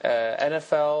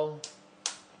 NFL,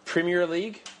 Premier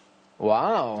League.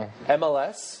 Wow.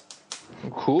 MLS.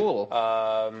 Cool.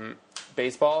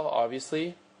 Baseball,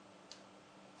 obviously.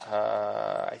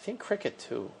 I think cricket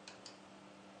too.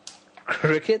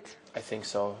 Cricket? I think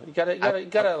so. You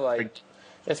gotta like.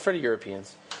 It's for the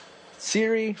Europeans.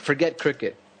 Siri, forget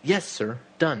cricket. Yes, sir.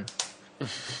 Done.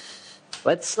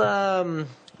 Let's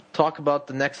talk about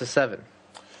the Nexus 7.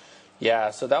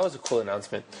 Yeah, so that was a cool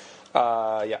announcement.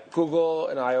 Google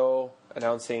and IO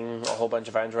announcing a whole bunch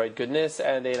of Android goodness,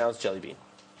 and they announced Jelly Bean.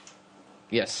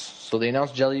 Yes, so they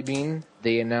announced Jelly Bean.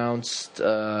 They announced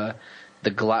the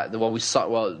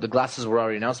glasses were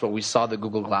already announced, but we saw the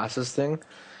Google Glasses thing.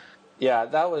 Yeah,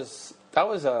 that was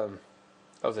a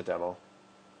demo.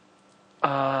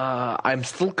 I'm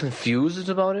still confused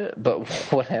about it, but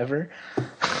whatever.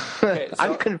 Okay,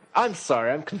 so, I'm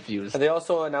sorry, I'm confused. And they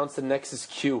also announced the Nexus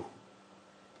Q.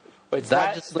 Which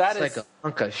that just looks like a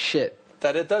hunk of shit.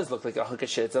 That it does look like a hunk of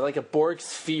shit. It's like a Borg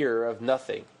sphere of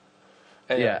nothing.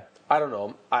 And yeah. I don't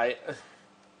know.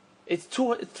 It's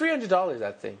 $300,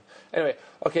 that thing. Anyway,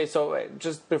 okay, so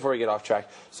just before we get off track.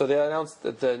 So they announced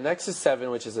that the Nexus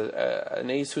 7, which is an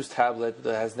Asus tablet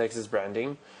that has Nexus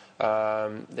branding.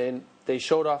 Then they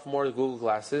showed off more of the Google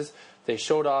Glasses. They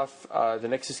showed off the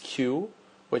Nexus Q,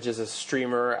 which is a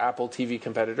streamer Apple TV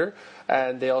competitor.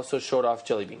 And they also showed off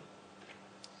Jelly Bean,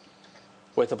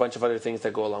 with a bunch of other things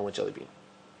that go along with Jelly Bean.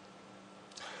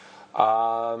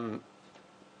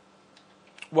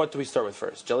 What do we start with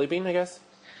first? Jelly Bean, I guess?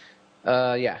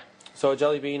 Yeah. So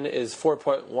Jelly Bean is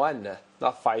 4.1,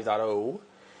 not 5.0.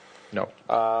 No.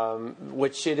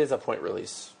 Which it is a point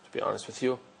release, to be honest with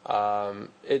you.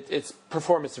 It's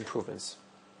performance improvements.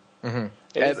 Mm-hmm.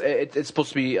 It's supposed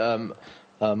to be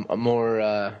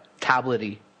more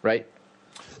tablet-y, right?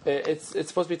 It's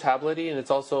supposed to be tablet-y, and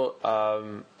it's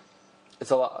also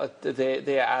it's a lot.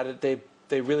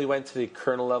 They really went to the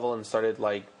kernel level and started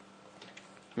like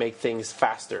make things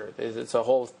faster. It's a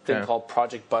whole thing called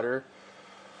Project Butter.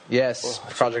 Yes,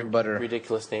 Project Butter.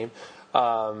 Ridiculous name.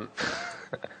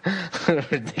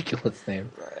 Ridiculous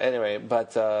name. Anyway,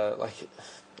 but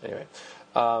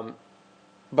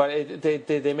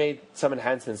they made some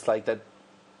enhancements like that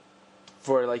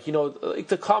for like like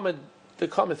the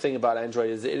common thing about Android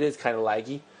is it is kind of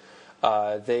laggy.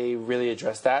 They really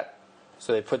addressed that,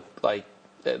 so they put like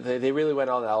they really went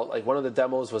all out. Like one of the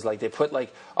demos was like they put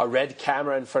like a red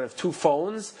camera in front of two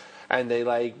phones. And they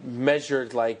like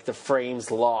measured like the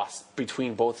frames lost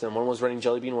between both of them. One was running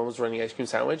Jelly Bean, one was running Ice Cream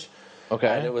Sandwich. Okay.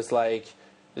 And it was like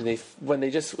when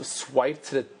they just swiped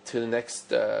to the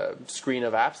next screen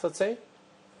of apps, let's say.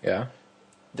 Yeah.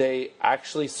 They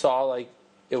actually saw like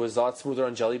it was a lot smoother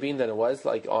on Jelly Bean than it was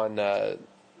like on Ice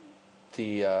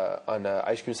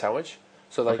Cream Sandwich.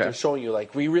 So like they're showing you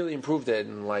like we really improved it,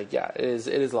 and like it is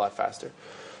a lot faster.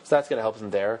 So that's gonna help them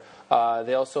there.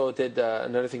 They also did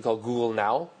another thing called Google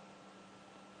Now,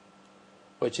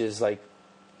 which is like,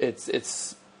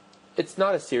 it's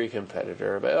not a Siri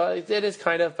competitor, but it is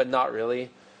kind of, but not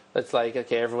really. It's like,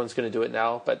 okay, everyone's going to do it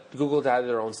now, but Google added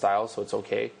their own style, so it's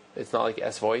okay. It's not like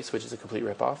S Voice, which is a complete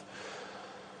ripoff.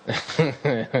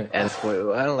 S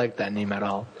Voice, I don't like that name at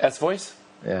all. S Voice?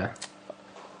 Yeah.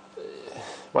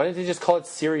 Why didn't they just call it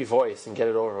Siri Voice and get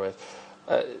it over with?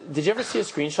 Did you ever see a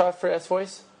screenshot for S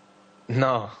Voice?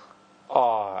 No.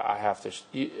 Oh, I have to.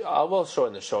 I will show it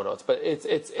in the show notes, but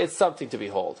it's something to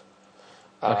behold.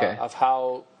 Of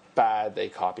how bad they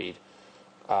copied.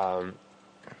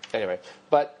 Anyway,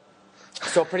 but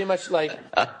So pretty much you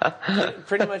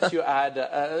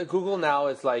add Google now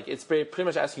is like it's pretty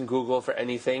much asking Google for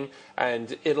anything,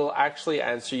 and it'll actually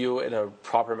answer you in a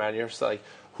proper manner. So like,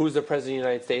 who's the president of the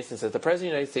United States? And says the president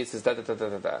of the United States is da da da da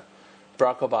da da,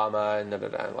 Barack Obama, and da da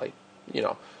da. Like, you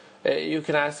know, you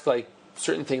can ask like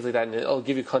certain things like that, and it'll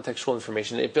give you contextual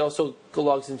information. It also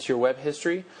logs into your web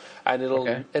history, and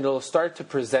it'll start to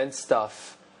present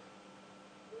stuff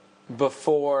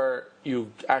before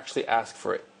you actually ask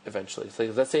for it. Eventually, so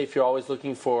let's say if you're always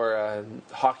looking for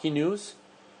hockey news,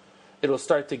 it'll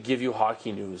start to give you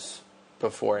hockey news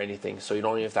before anything, so you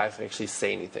don't even have to actually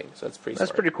say anything. So that's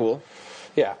pretty cool.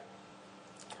 Yeah.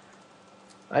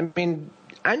 I mean,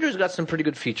 Android's got some pretty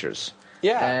good features.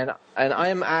 Yeah. And I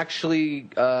am actually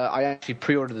I actually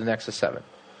pre-ordered the Nexus 7.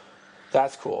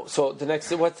 That's cool. So what's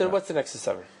the Nexus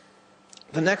 7?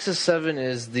 The Nexus 7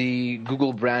 is the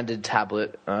Google branded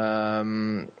tablet.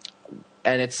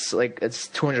 And it's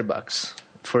 $200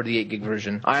 for the 8 gig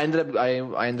version. I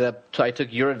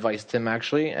took your advice, Tim,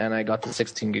 actually, and I got the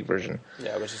 16 gig version.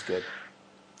 Yeah, which is good.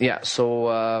 Yeah,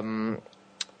 so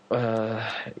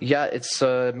it's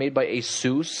made by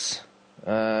ASUS,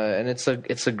 and it's a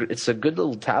good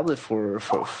little tablet for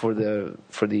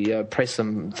the price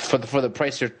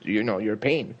you're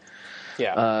paying.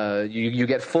 Yeah. You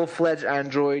get full-fledged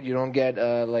Android. You don't get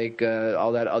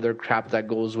all that other crap that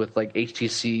goes with like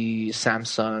HTC,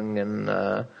 Samsung,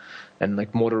 and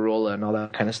like Motorola and all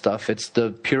that kind of stuff. It's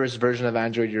the purest version of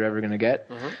Android you're ever gonna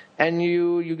get, and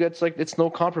you get it's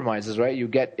no compromises, right?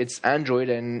 It's Android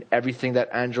and everything that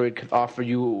Android could offer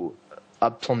you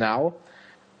up till now,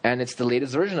 and it's the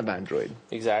latest version of Android.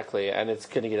 Exactly, and it's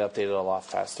gonna get updated a lot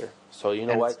faster. So you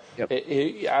know what? Yep.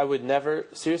 I would never,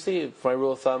 seriously, my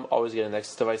rule of thumb, always get a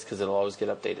Nexus device because it'll always get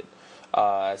updated.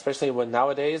 Especially when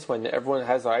nowadays, when everyone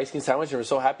has their ice cream sandwich and we're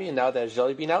so happy, and now there's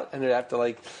Jelly Bean out, and they have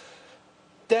to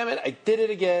damn it, I did it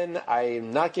again.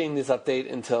 I'm not getting this update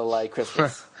until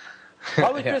Christmas.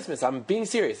 Probably yeah. Christmas. I'm being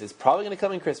serious. It's probably going to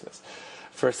come in Christmas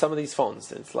for some of these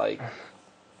phones. It's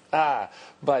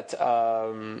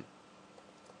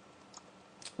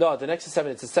no, the Nexus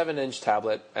 7, it's a 7-inch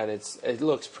tablet, and it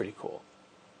looks pretty cool.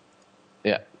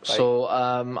 Yeah. So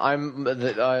I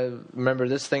remember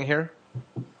this thing here.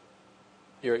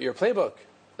 Your playbook.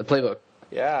 The playbook.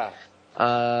 Yeah.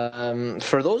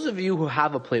 For those of you who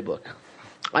have a playbook,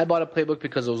 I bought a playbook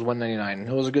because it was $199.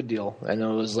 It was a good deal, and it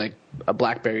was like a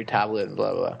BlackBerry tablet and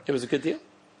blah blah blah. It was a good deal?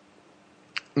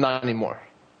 Not anymore.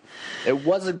 It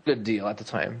was a good deal at the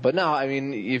time, but now, I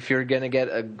mean, if you're gonna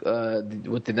get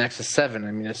with the Nexus 7, I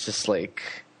mean, it's just you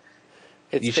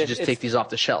should just take these off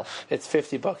the shelf. It's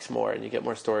 $50 more, and you get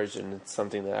more storage, and it's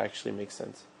something that actually makes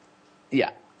sense. Yeah,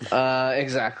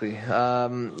 exactly.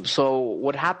 So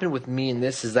what happened with me in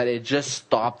this is that it just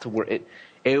stopped where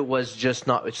it was just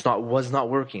not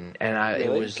working, and Really?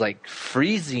 It was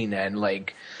freezing, and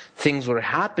things were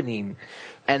happening,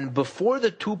 and before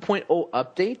the 2.0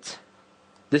 update.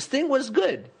 This thing was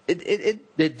good.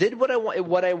 It did what I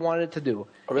wanted to do.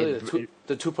 Oh, really?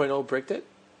 The 2.0 bricked it?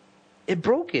 It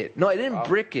broke it. No, it didn't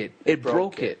brick it. It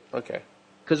broke it. Okay.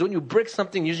 Because when you brick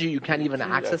something, usually you can't even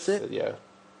access it. Yeah.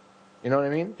 You know what I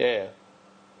mean? Yeah.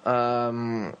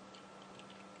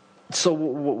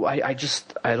 So I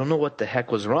don't know what the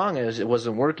heck was wrong. It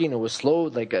wasn't working. It was slow.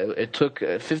 It took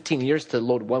 15 years to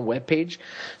load one web page.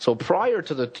 So prior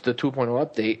to the 2.0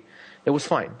 update, it was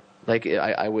fine.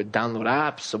 I would download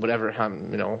apps or whatever.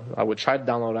 I would try to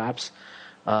download apps.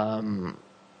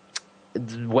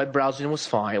 The web browsing was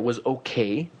fine. It was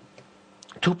okay.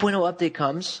 2.0 update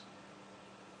comes,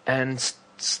 and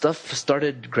stuff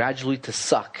started gradually to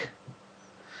suck.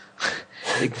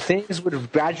 Things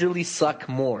would gradually suck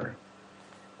more.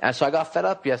 And so I got fed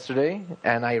up yesterday,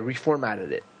 and I reformatted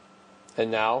it.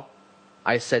 And now?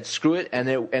 I said, screw it, and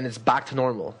it's back to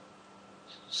normal.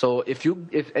 So if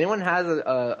anyone has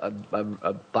a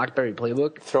BlackBerry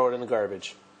playbook, throw it in the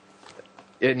garbage.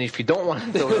 And if you don't want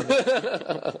to throw it in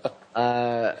the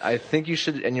I think you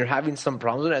should, and you're having some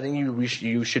problems with it, I think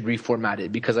you should reformat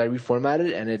it, because I reformatted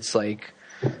it, and it's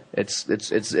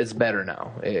better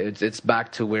now. It's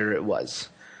back to where it was.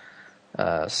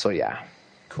 So yeah.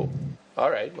 Cool. All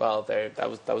right. Well,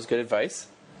 that was good advice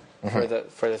for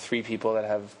the three people that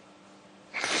have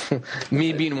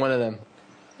me being one of them.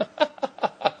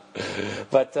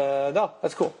 But no,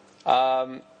 that's cool.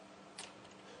 So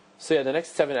yeah, the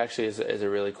Nexus 7 actually is a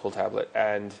really cool tablet,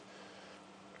 and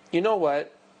you know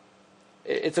what?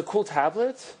 It's a cool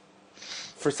tablet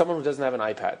for someone who doesn't have an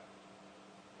iPad.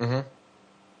 Mm-hmm.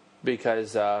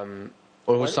 Because or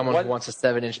someone who wants a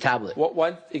 7-inch tablet.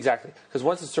 Exactly, because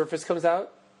once the Surface comes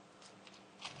out,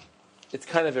 it's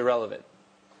kind of irrelevant.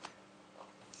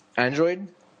 Android?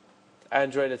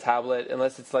 Android a tablet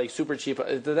unless it's like super cheap.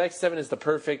 The Nexus 7 is the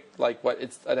perfect like what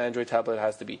it's an Android tablet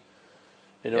has to be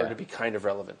in order to be kind of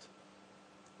relevant.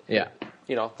 Yeah.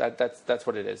 You know, that's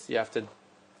what it is. You have to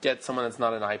get someone that's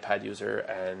not an iPad user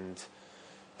and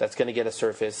that's going to get a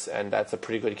Surface, and that's a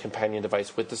pretty good companion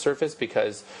device with the Surface,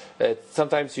 because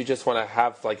sometimes you just want to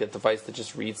have like a device that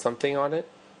just reads something on it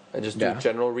and just do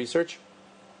general research.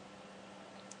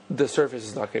 The Surface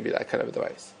is not going to be that kind of a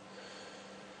device.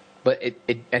 But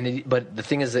but the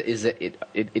thing is that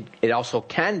it also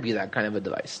can be that kind of a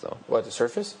device, though. What, the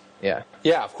Surface? Yeah.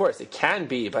 Yeah, of course it can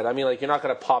be, but I mean, like, you're not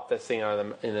going to pop this thing out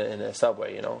of in a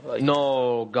subway, you know? Like,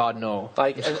 no, God, no.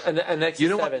 Like and Nexus you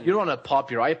don't 7. You don't want to pop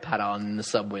your iPad out in the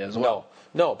subway as well.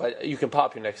 No, but you can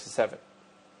pop your Nexus 7.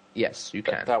 Yes, you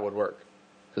can. That would work.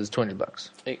 Because it's $20.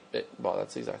 Well,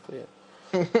 that's exactly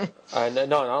it. And no,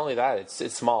 not only that,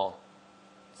 it's small.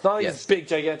 It's not like this big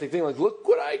gigantic thing. Like, look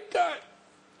what I got.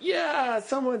 Yeah,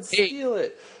 someone steal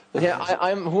it. Yeah,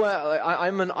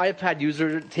 I'm an iPad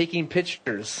user taking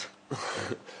pictures.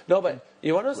 No, but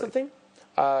you want to know something?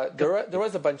 There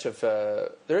is a bunch of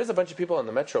people on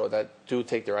the metro that do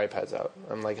take their iPads out.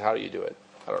 I'm like, how do you do it?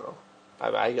 I don't know.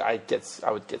 I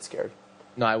would get scared.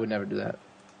 No, I would never do that.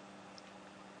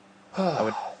 I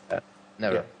would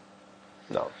never. Yeah.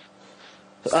 No.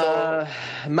 So,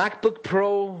 MacBook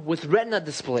Pro with Retina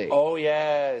display. Oh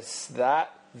yes,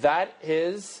 that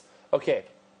is okay.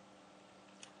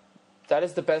 That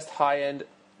is the best high-end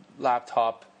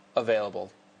laptop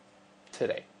available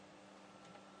today.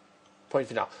 Point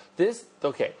final.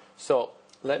 So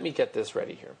let me get this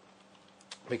ready here,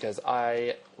 because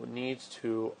I need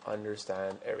to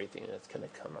understand everything that's going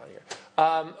to come out here.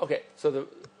 Okay, so the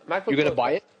MacBook You're going to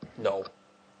buy it? No.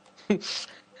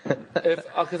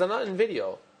 Because I'm not in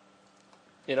video.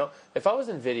 You know, if I was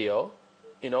in video,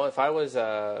 you know, if I was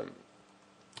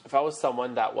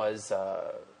someone that was,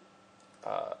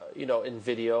 you know, in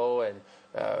video and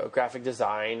graphic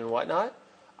design and whatnot,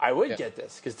 I would get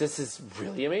this, because this is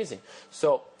really amazing.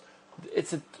 So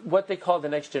it's what they call the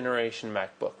next generation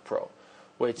MacBook Pro,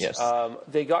 which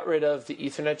they got rid of the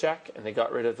Ethernet jack and they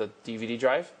got rid of the DVD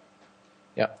drive.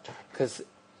 Yeah. Because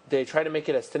they try to make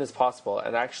it as thin as possible.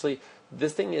 And actually,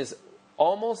 this thing is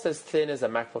almost as thin as a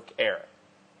MacBook Air.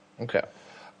 Okay.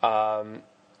 And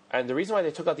the reason why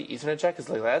they took out the Ethernet jack is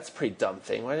like, that's a pretty dumb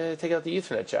thing. Why did they take out the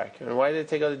Ethernet jack? And why did they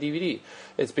take out the DVD?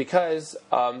 It's because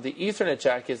the Ethernet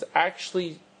jack is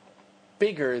actually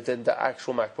bigger than the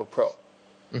actual MacBook Pro.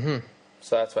 Mm-hmm.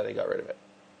 So that's why they got rid of it.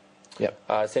 Yep.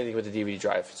 Same thing with the DVD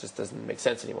drive. It just doesn't make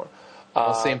sense anymore.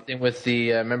 Same thing with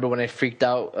the, remember when I freaked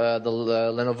out the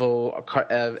Lenovo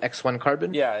X1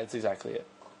 Carbon? Yeah, it's exactly it.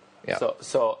 Yeah. So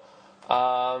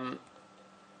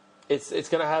it's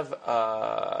going to have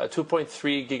a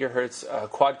 2.3 gigahertz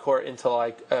quad-core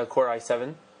Intel Core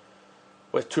i7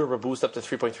 with turbo boost up to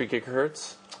 3.3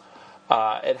 gigahertz.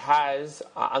 It has,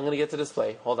 I'm going to get to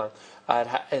display, hold on.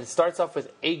 It starts off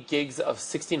with 8 gigs of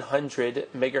 1600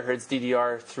 megahertz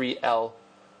DDR3L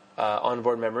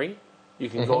onboard memory. You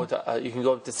can go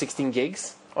up to 16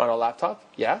 gigs on a laptop.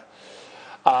 Yeah.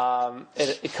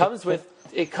 It comes with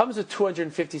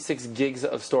 256 gigs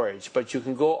of storage, but you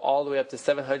can go all the way up to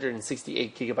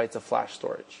 768 gigabytes of flash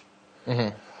storage.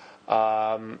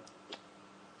 Mm-hmm.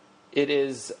 It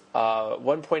is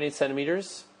 1.8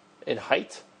 centimeters in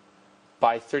height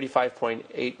by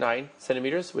 35.89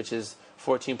 centimeters, which is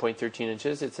 14.13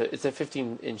 inches. It's a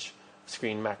 15-inch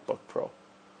screen MacBook Pro.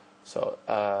 So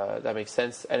that makes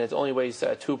sense. And it only weighs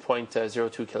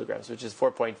 2.02 kilograms, which is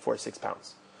 4.46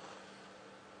 pounds,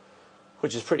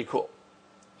 which is pretty cool.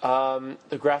 The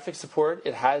graphics support,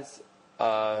 it has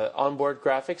onboard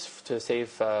graphics to save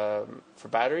for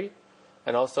battery.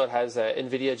 And also it has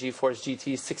NVIDIA GeForce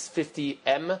GT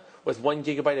 650M with 1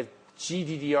 gigabyte of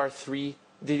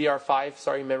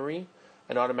DDR5 memory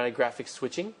and automatic graphics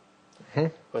switching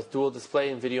with dual display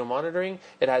and video monitoring.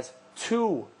 It has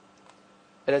two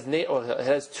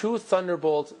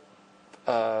Thunderbolt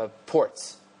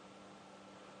ports,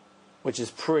 which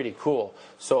is pretty cool.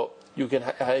 So you can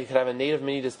have a native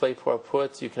mini display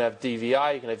port. You can have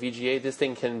DVI. You can have VGA. This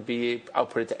thing can be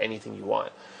outputted to anything you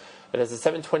want. It has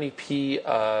a 720p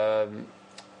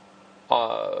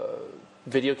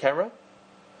video camera.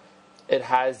 It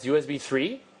has USB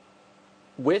 3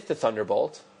 with the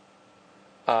Thunderbolt.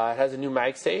 It has a new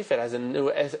MagSafe. It has a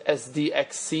new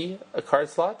SDXC card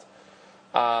slot.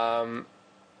 And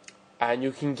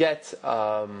you can get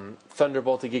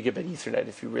Thunderbolt to gigabit Ethernet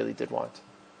if you really did want.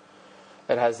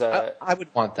 It has I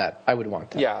would want that.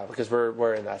 Yeah, because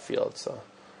we're in that field. So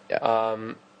yeah.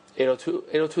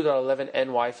 802.11n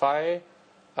Wi-Fi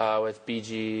with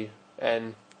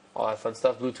BGN, all that fun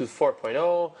stuff. Bluetooth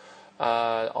 4.0.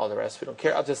 All the rest we don't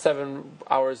care. Up to 7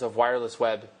 hours of wireless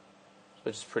web,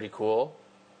 which is pretty cool.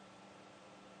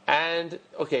 And,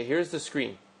 okay, here's the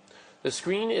screen. The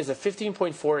screen is a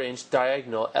 15.4-inch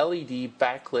diagonal LED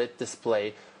backlit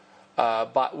display,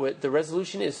 but the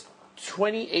resolution is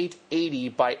 2880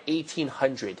 by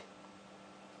 1800.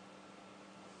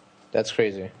 That's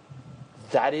crazy.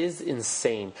 That is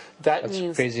insane.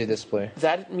 That's crazy display.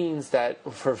 That means that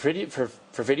for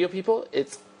video people,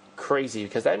 it's crazy,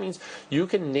 because that means you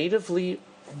can natively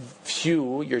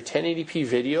view your 1080p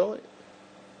video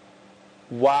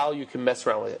while you can mess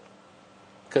around with it,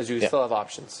 because you still have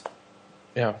options.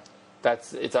 Yeah,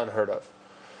 it's unheard of.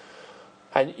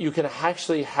 And you can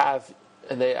actually have,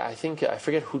 and I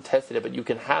forget who tested it, but you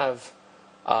can have,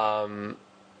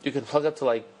 you can plug up to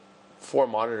like 4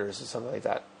 monitors or something like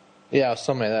that. Yeah,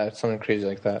 something like that, something crazy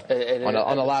like that. On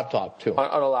a laptop too.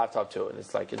 On a laptop too, and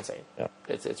it's like insane. Yeah,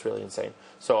 it's really insane.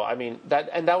 So I mean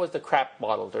that was the crap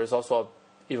model. There's also a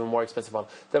even more expensive model.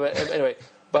 Anyway,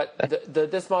 but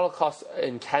this model costs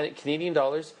in Canadian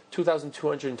dollars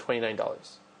 $2,229.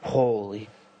 Holy.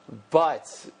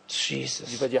 But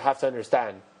Jesus. But you have to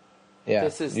understand. Yeah,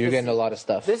 you're getting a lot of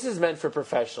stuff. This is meant for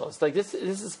professionals. Like this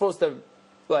is supposed to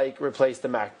like replace the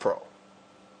Mac Pro.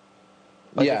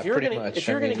 Like yeah, pretty much. If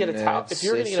you're going to get a Mac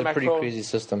Pro, it's a pretty crazy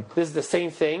system. This is the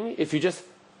same thing. If you just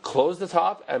close the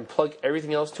top and plug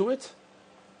everything else to it,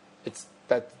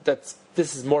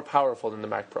 this is more powerful than the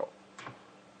Mac Pro.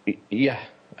 Yeah,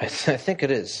 I think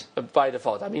it is. By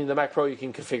default. I mean, the Mac Pro, you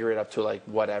can configure it up to like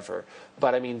whatever.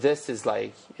 But I mean, this is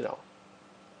like,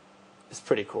 it's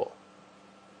pretty cool.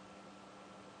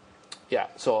 Yeah,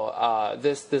 so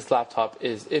this laptop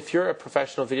is, if you're a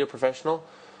professional, video professional,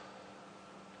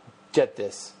 get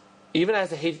this. Even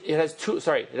as it has two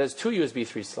USB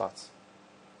 3 slots.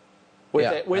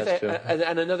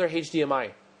 And another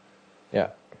HDMI. Yeah.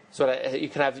 So that you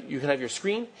can have your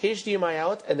screen, HDMI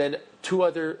out, and then 2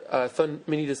 other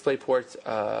mini display port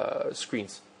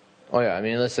screens. Oh yeah, I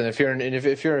mean, listen, if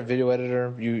you're a video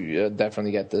editor, you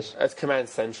definitely get this. That's Command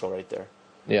Central right there.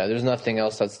 Yeah, there's nothing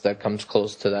else that comes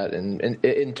close to that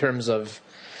in terms of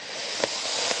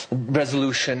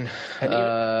resolution.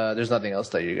 There's nothing else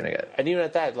that you're gonna get. And even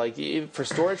at that, like for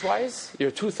storage wise,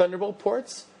 your 2 Thunderbolt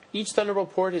ports. Each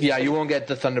Thunderbolt port is. Yeah, you won't get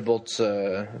the Thunderbolts.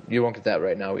 You won't get that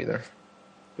right now either.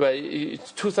 But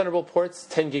 2 Thunderbolt ports,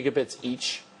 10 gigabits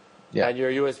each. Yeah. And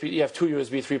you have 2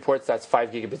 USB 3 ports. That's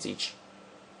 5 gigabits each.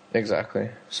 Exactly.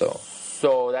 So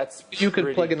that's you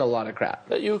can plug in a lot of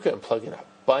crap. You can plug in a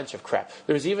bunch of crap.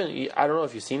 There's even, I don't know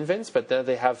if you've seen, Vince, but then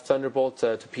they have Thunderbolt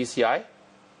to PCI.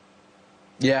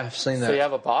 Yeah, I've seen that. So you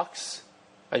have a box,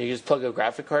 and you just plug a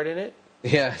graphic card in it.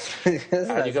 Yeah.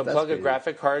 And you can plug a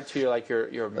graphic card to your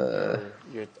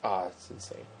it's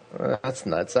insane. That's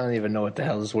nuts. I don't even know what the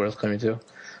hell this world's coming to.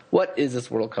 What is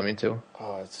this world coming to?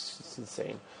 Oh, it's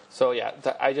insane. So yeah,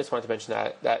 I just wanted to mention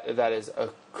that is a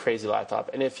crazy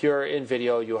laptop. And if you're in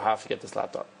video, you have to get this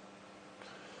laptop.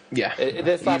 Yeah,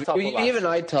 this laptop even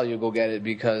I tell you go get it,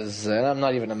 because and I'm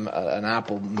not even an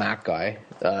Apple Mac guy.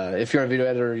 If you're a video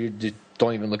editor, you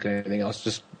don't even look at anything else.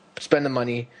 Just spend the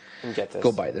money and get this.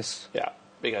 Go buy this. Yeah,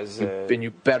 because and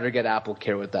you better get Apple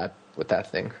Care with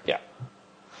that thing. Yeah,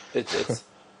 it's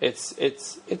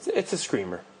a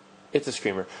screamer. It's a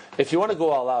screamer. If you want to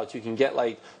go all out, you can get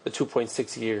like the 2.6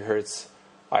 gigahertz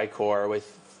iCore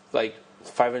with like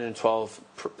 512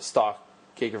 stock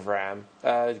gig of RAM,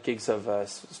 gigs of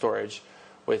storage,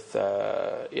 with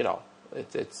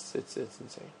it's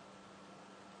insane.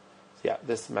 Yeah,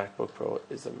 this MacBook Pro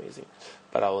is amazing,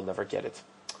 but I will never get it.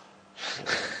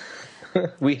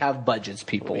 We have budgets,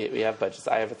 people. We have budgets.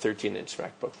 I have a 13-inch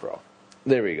MacBook Pro.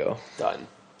 There we go. Done.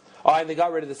 Oh, and they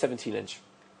got rid of the 17-inch.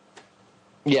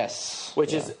 Yes.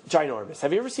 Which is ginormous.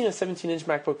 Have you ever seen a 17-inch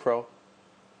MacBook Pro?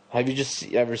 Have you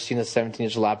just ever seen a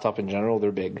 17-inch laptop in general?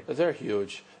 They're big. They're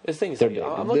huge. This thing's big.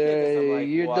 I'm looking at this,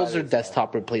 I'm like, those are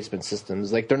desktop replacement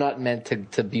systems. Like, they're not meant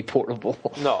to be portable.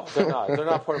 No, they're not. They're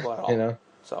not portable at all.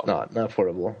 So not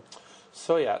portable.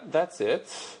 So yeah, that's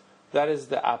it. That is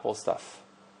the Apple stuff.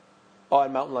 Oh,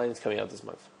 and Mountain Lion is coming out this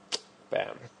month.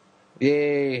 Bam.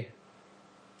 Yay.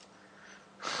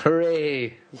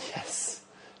 Hooray. Yes.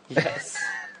 Yes.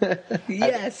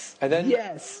 Yes. And then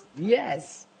yes.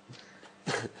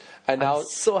 And now I'm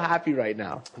so happy right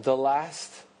now. The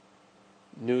last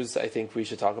news I think we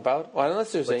should talk about. Well,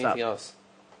 unless there's anything else.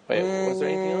 Wait, was there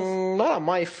anything else? Not on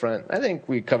my front. I think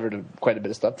we covered quite a bit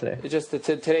of stuff today. It's just that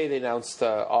today they announced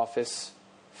Office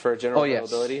for general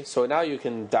availability. Yes. So now you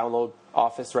can download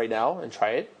Office right now and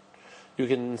try it. You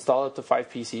can install it to 5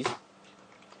 PCs.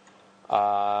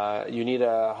 You need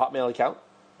a Hotmail account,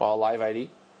 Live ID,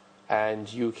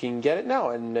 and you can get it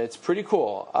now, and it's pretty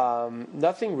cool.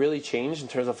 Nothing really changed in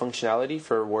terms of functionality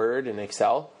for Word and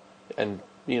Excel, and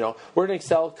Word and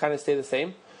Excel kind of stay the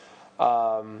same.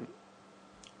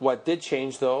 What did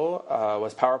change though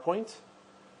was PowerPoint.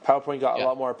 PowerPoint got a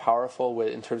lot more powerful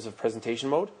in terms of presentation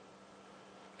mode,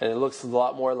 and it looks a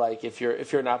lot more like, if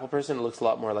you're an Apple person, it looks a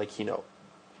lot more like Keynote.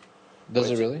 Does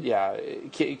it really? Yeah,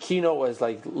 Keynote was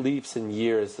like leaps and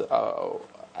years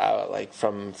like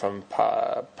from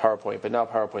PowerPoint, but now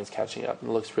PowerPoint's catching up and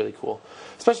it looks really cool.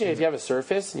 Especially if you have a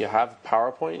Surface and you have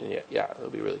PowerPoint, and it'll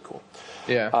be really cool.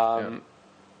 Yeah.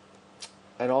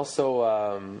 And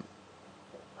also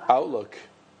Outlook.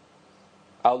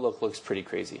 Outlook looks pretty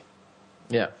crazy.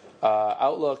 Yeah.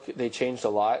 Outlook, they changed a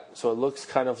lot, so it looks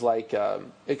kind of like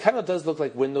it kind of does look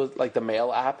like Windows, like the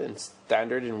Mail app in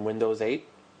standard in Windows 8.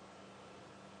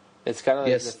 It's kind of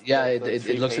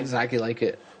it looks exactly like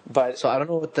it. But so I don't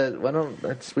know what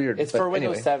that's weird. It's for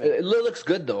Windows 7. It looks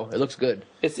good though. It looks good.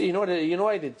 It's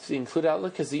why I did include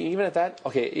Outlook, because even at that,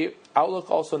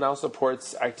 Outlook also now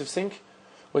supports ActiveSync,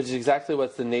 which is exactly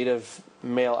what's the native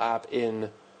Mail app in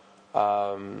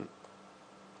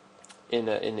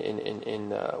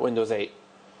Windows 8.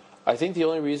 I think the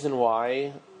only reason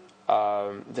why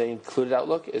they included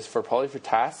Outlook is probably for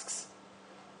tasks,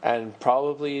 and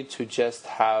probably to just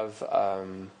have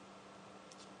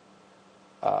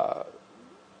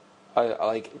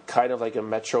kind of like a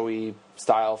Metro-y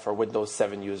style for Windows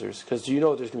 7 users, because there's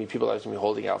going to be people that's going to be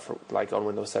holding out for on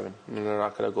Windows 7, and they're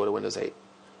not going to go to Windows 8.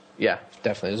 Yeah,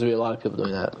 definitely. There's going to be a lot of people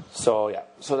doing that. So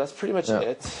that's pretty much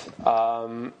it.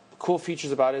 Cool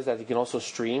features about it is that you can also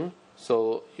stream.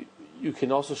 So you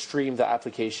can also stream the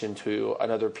application to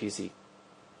another PC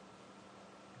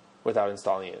without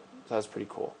installing it. So that's pretty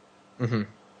cool. Mm-hmm.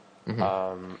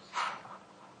 Mm-hmm.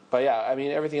 But yeah, I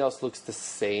mean, everything else looks the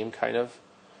same kind of.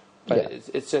 But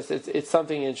it's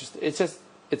something interesting.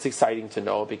 It's exciting to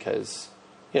know because,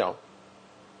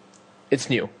 it's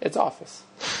new. It's Office.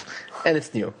 And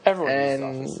it's new.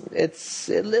 Everyone uses Office.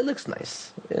 It looks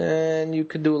nice. And you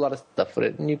could do a lot of stuff with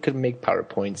it. And you could make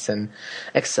PowerPoints and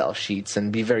Excel sheets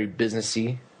and be very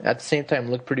businessy. At the same time,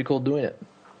 look pretty cool doing it.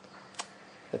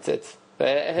 That's it.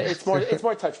 It's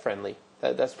more touch friendly.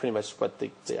 That's pretty much what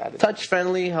they added. Touch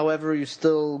friendly, however, you're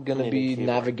still going to be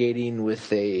navigating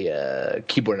with a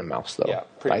keyboard and mouse, though. Yeah,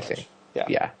 pretty much. I think.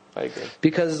 Yeah, I agree.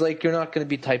 Because you're not going to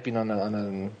be typing on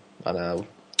a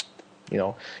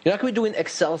you're not going to be doing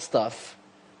Excel stuff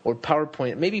or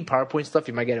PowerPoint. Maybe PowerPoint stuff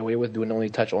you might get away with doing only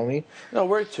touch only. No,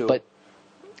 Word too. But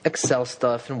Excel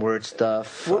stuff and Word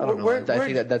stuff, I don't know. I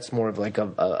think that's more of like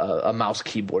a mouse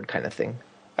keyboard kind of thing.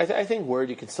 I think Word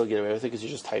you can still get away with it because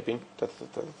you're just typing. But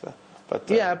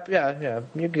yeah,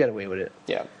 you can get away with it.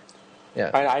 Yeah.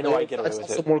 I know I get away with it.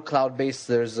 It's also more cloud based.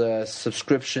 There's a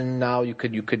subscription now. You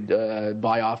could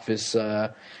buy Office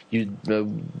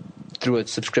through a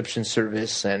subscription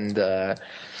service, and they're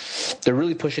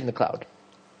really pushing the cloud.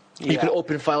 You could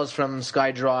open files from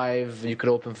SkyDrive. You could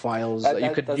open files.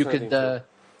 You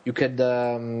could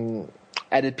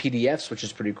edit PDFs, which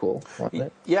is pretty cool.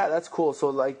 Yeah, that's cool.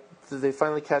 So they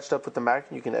finally catched up with the Mac,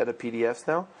 and you can edit PDFs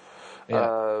now.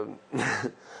 Yeah.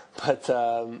 But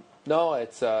no,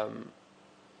 it's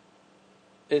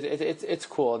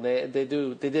cool, and they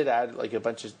did add a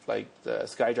bunch of the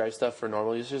SkyDrive stuff for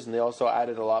normal users, and they also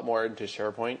added a lot more into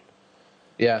SharePoint.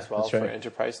 As well for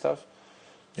enterprise stuff.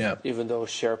 Yeah. Even though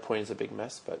SharePoint is a big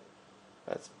mess, but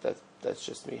that's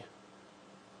just me.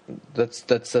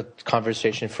 That's a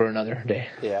conversation for another day.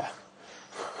 Yeah.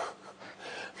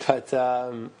 But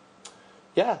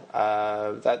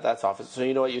that's Office. So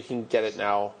you know what, you can get it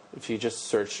now if you just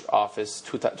search Office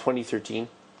 2013.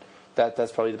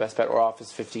 That's probably the best bet, or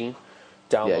Office 15.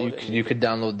 Download. Yeah, you could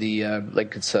download the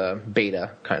it's a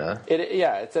beta kind of.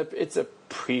 It's a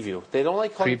preview. They don't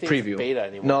like calling things beta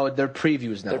anymore. No, they're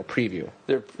previews now.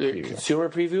 They're consumer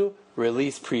preview,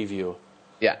 release preview.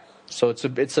 Yeah. So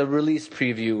it's a release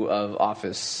preview of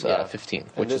Office 15,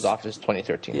 which is Office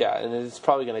 2013. Yeah, and it's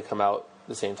probably going to come out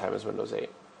the same time as Windows 8.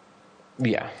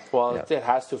 Yeah. Well, it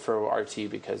has to for RT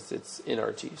because it's in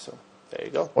RT. So there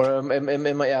you go. Or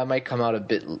it might come out a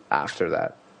bit after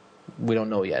that. We don't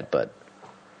know yet, but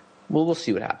we'll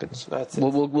see what happens. That's it.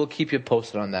 We'll keep you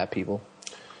posted on that, people.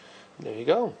 There you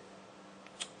go.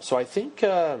 So I think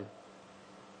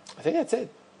that's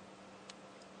it.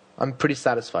 I'm pretty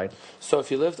satisfied. So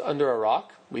if you lived under a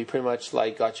rock, we pretty much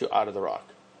got you out of the rock.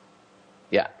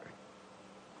 Yeah.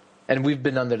 And we've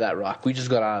been under that rock. We just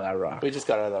got out of that rock. We just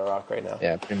got out of that rock right now.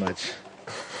 Yeah, pretty much.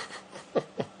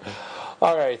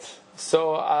 All right.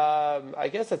 So I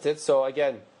guess that's it. So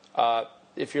again,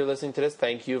 if you're listening to this,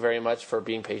 thank you very much for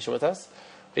being patient with us.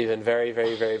 We've been very,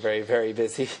 very, very, very, very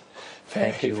busy.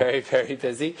 Thank you. Very, very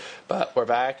busy. But we're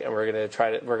back, and we're gonna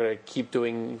keep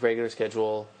doing regular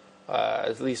schedule,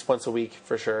 at least once a week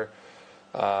for sure.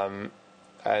 Hopefully,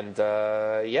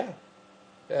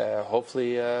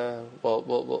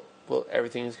 we'll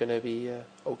everything is gonna be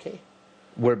okay.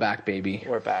 We're back, baby.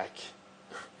 We're back.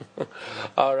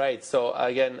 All right. So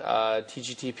again,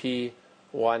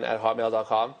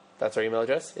 tgtp1@hotmail.com. That's our email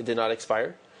address. It did not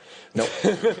expire. Nope.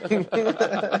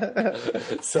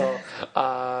 So,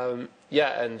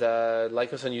 and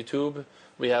like us on YouTube.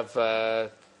 We have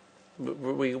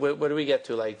what do we get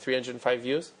to? Like 305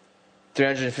 views?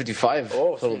 355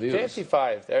 total views.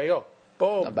 355. There you go.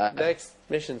 Boom. Not bad. Next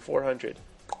mission, 400.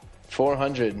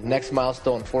 400. Next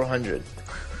milestone, 400.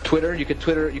 Twitter, you could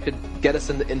get us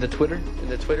in the Twitter. In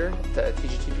the Twitter, the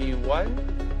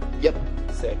TGTP1. Yep.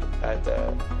 Sick. At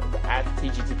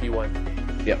TGTP1.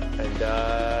 Yep. And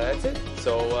that's it.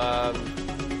 So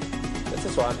that's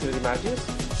it. So I'm Timothy Matthews.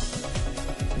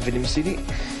 Vinny CD.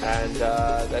 And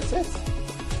that's it.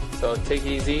 So take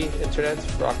it easy, internet,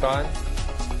 rock on,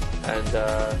 and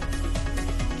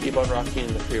keep on rocking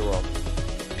in the free world.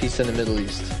 Peace in the Middle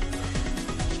East.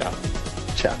 Ciao.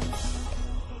 Ciao.